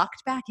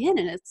sucked back in,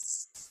 and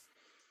it's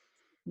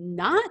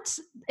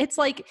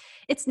like,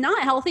 it's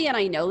not healthy. And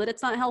I know that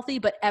it's not healthy,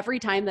 but every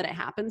time that it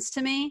happens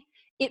to me,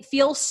 it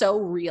feels so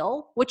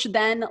real, which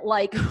then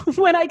like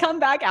when I come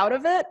back out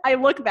of it, I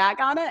look back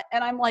on it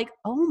and I'm like,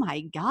 oh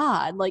my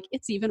God, like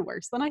it's even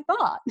worse than I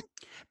thought.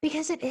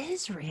 Because it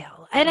is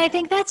real. And I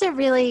think that's a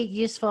really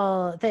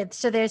useful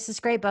so there's this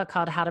great book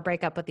called How to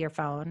Break Up with Your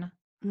Phone.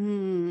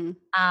 Mm.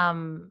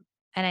 And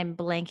I'm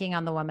blanking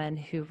on the woman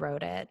who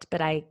wrote it,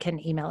 but I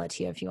can email it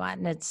to you if you want.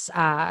 And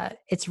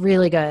it's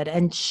really good.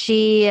 And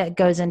she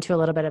goes into a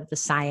little bit of the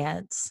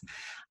science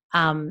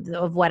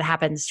of what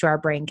happens to our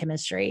brain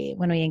chemistry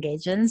when we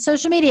engage in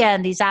social media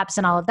and these apps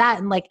and all of that.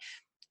 And like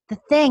the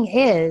thing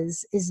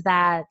is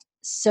that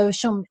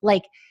social,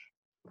 like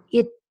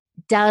it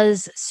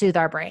does soothe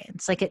our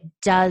brains. Like it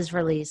does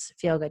release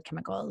feel good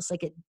chemicals.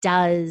 Like it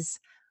does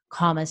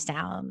calm us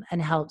down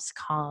and helps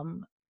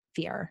calm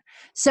fear.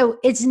 So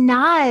it's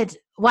not,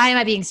 why am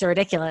I being so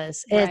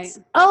ridiculous? It's,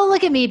 Right. oh,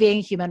 look at me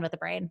being human with a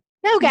brain.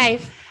 Okay.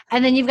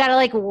 And then you've got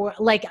to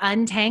like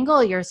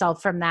untangle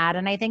yourself from that.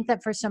 And I think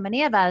that for so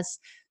many of us,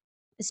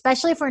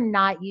 especially if we're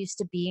not used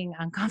to being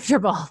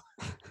uncomfortable,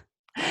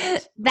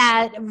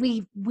 that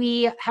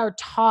we are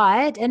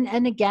taught,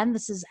 and again,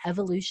 this is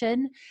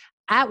evolution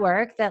at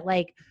work, that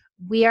like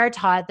we are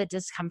taught that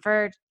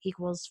discomfort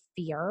equals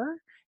fear,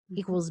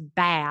 equals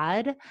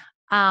bad.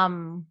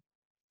 And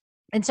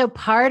so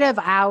part of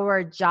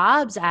our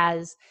jobs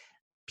as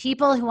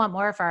people who want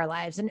more for our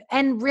lives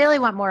and really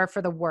want more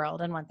for the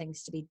world and want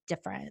things to be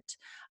different,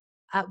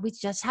 we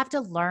just have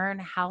to learn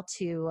how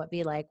to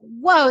be like,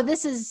 whoa,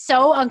 this is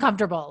so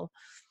uncomfortable.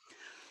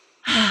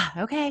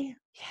 Okay.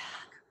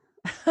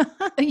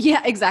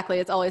 Yeah, exactly.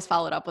 It's always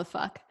followed up with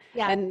fuck.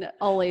 Yeah. And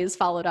always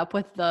followed up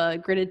with the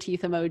gritted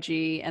teeth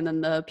emoji, and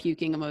then the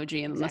puking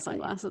emoji, and then the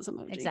sunglasses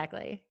emoji.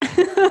 Exactly.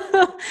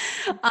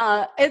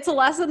 It's a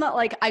lesson that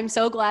like, I'm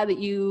so glad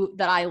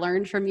that I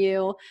learned from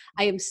you.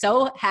 I am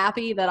so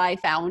happy that I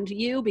found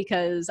you,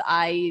 because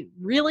I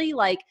really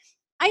like,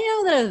 I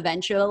know that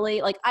eventually,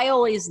 like I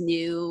always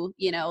knew,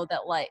 that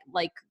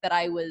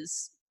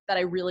that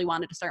I really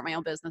wanted to start my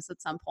own business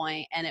at some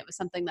point. And it was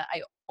something that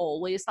I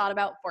always thought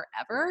about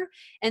forever.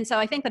 And so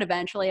I think that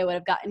eventually I would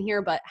have gotten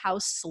here, but how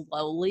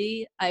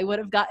slowly I would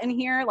have gotten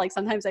here. Like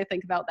sometimes I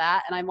think about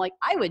that and I'm like,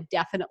 I would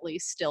definitely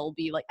still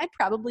be like, I'd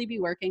probably be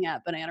working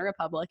at Banana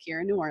Republic here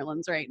in New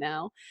Orleans right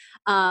now.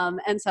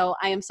 And so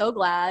I am so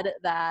glad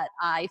that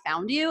I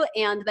found you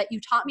and that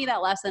you taught me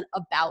that lesson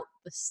about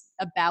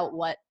about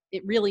what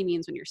it really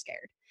means when you're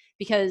scared.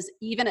 Because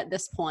even at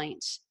this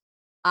point,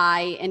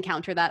 I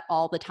encounter that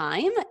all the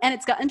time. And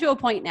it's gotten to a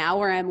point now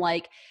where I'm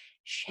like,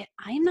 shit,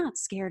 I'm not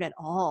scared at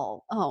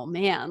all. Oh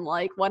man,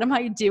 like what am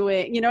I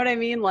doing? You know what I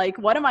mean? Like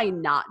what am I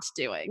not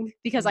doing?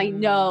 Because I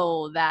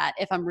know that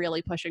if I'm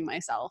really pushing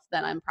myself,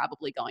 then I'm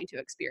probably going to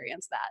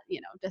experience that,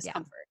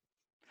 discomfort.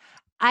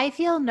 Yeah. I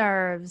feel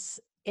nerves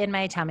in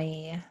my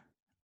tummy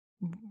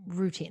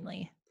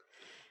routinely.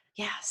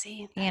 Yeah,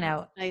 see,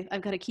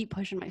 I've got to keep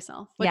pushing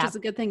myself, which is a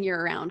good thing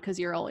you're around because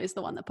you're always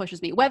the one that pushes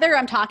me, whether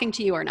I'm talking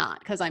to you or not,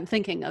 because I'm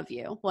thinking of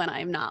you when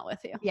I'm not with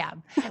you. Yeah.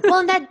 Well,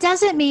 and that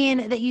doesn't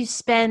mean that you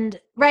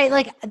spend, right?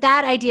 Like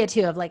that idea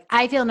too of like,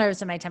 I feel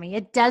nervous in my tummy.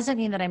 It doesn't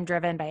mean that I'm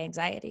driven by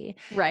anxiety.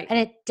 Right. And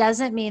it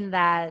doesn't mean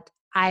that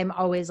I'm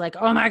always like,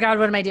 oh my God,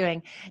 what am I doing?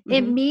 Mm-hmm.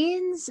 It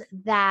means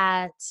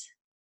that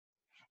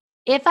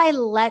if I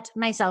let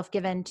myself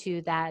give in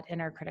to that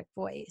inner critic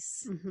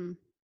voice,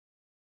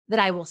 that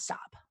I will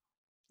stop.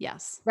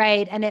 Yes.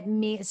 Right.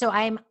 And so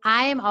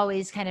I'm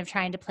always kind of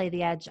trying to play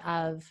the edge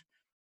of,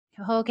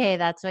 okay,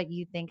 that's what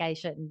you think I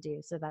shouldn't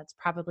do. So that's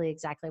probably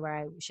exactly where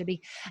I should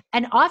be.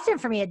 And often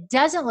for me, it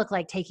doesn't look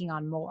like taking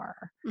on more,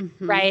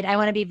 right? I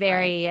want to be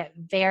very,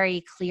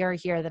 very clear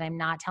here that I'm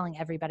not telling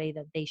everybody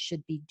that they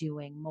should be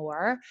doing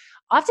more.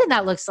 Often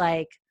that looks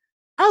like,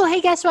 oh,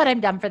 hey, guess what? I'm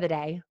done for the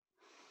day.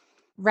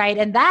 Right.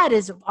 And that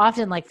is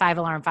often like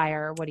 5-alarm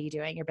fire. What are you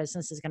doing? Your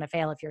business is going to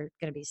fail if you're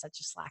going to be such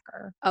a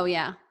slacker. Oh,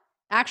 yeah.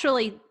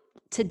 Actually,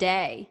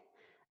 today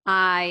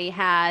I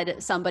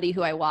had somebody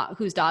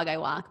whose dog I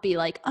walk, be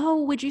like,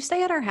 oh, would you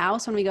stay at our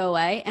house when we go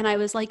away? And I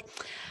was like,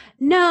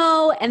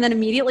 no. And then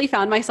immediately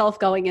found myself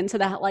going into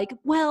that, like,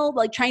 well,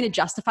 like trying to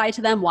justify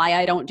to them why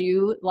I don't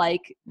do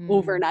like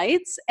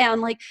overnights.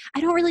 And like, I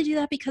don't really do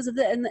that because of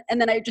the,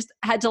 and then I just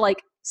had to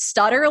like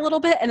stutter a little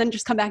bit and then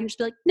just come back and just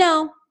be like,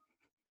 no.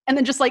 And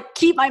then just like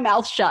keep my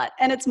mouth shut.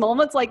 And it's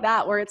moments like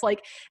that where it's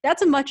like,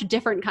 that's a much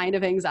different kind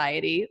of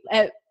anxiety.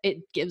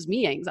 It gives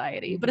me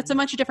anxiety, but it's a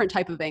much different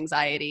type of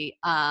anxiety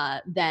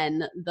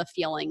than the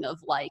feeling of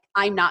like,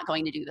 I'm not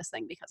going to do this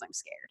thing because I'm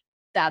scared.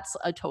 That's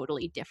a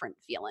totally different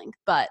feeling.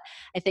 But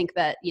I think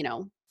that,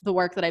 the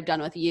work that I've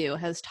done with you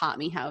has taught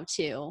me how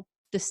to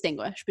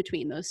distinguish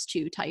between those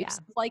two types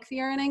of like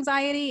fear and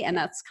anxiety. And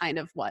that's kind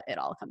of what it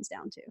all comes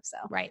down to. So,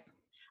 right.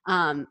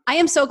 I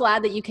am so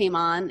glad that you came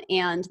on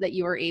and that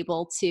you were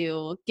able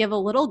to give a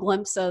little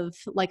glimpse of,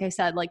 like I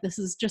said, like this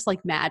is just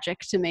like magic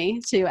to me,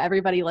 to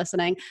everybody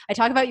listening. I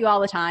talk about you all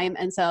the time.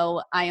 And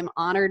so I am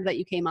honored that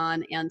you came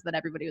on and that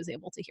everybody was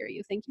able to hear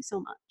you. Thank you so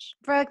much.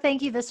 Brooke,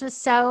 thank you. This was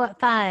so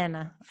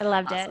fun. I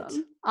loved it.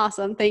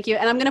 Awesome. Thank you.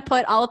 And I'm going to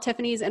put all of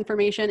Tiffany's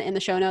information in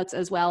the show notes,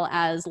 as well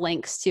as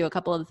links to a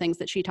couple of the things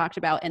that she talked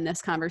about in this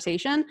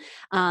conversation.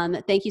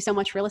 Thank you so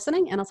much for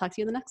listening, and I'll talk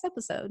to you in the next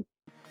episode.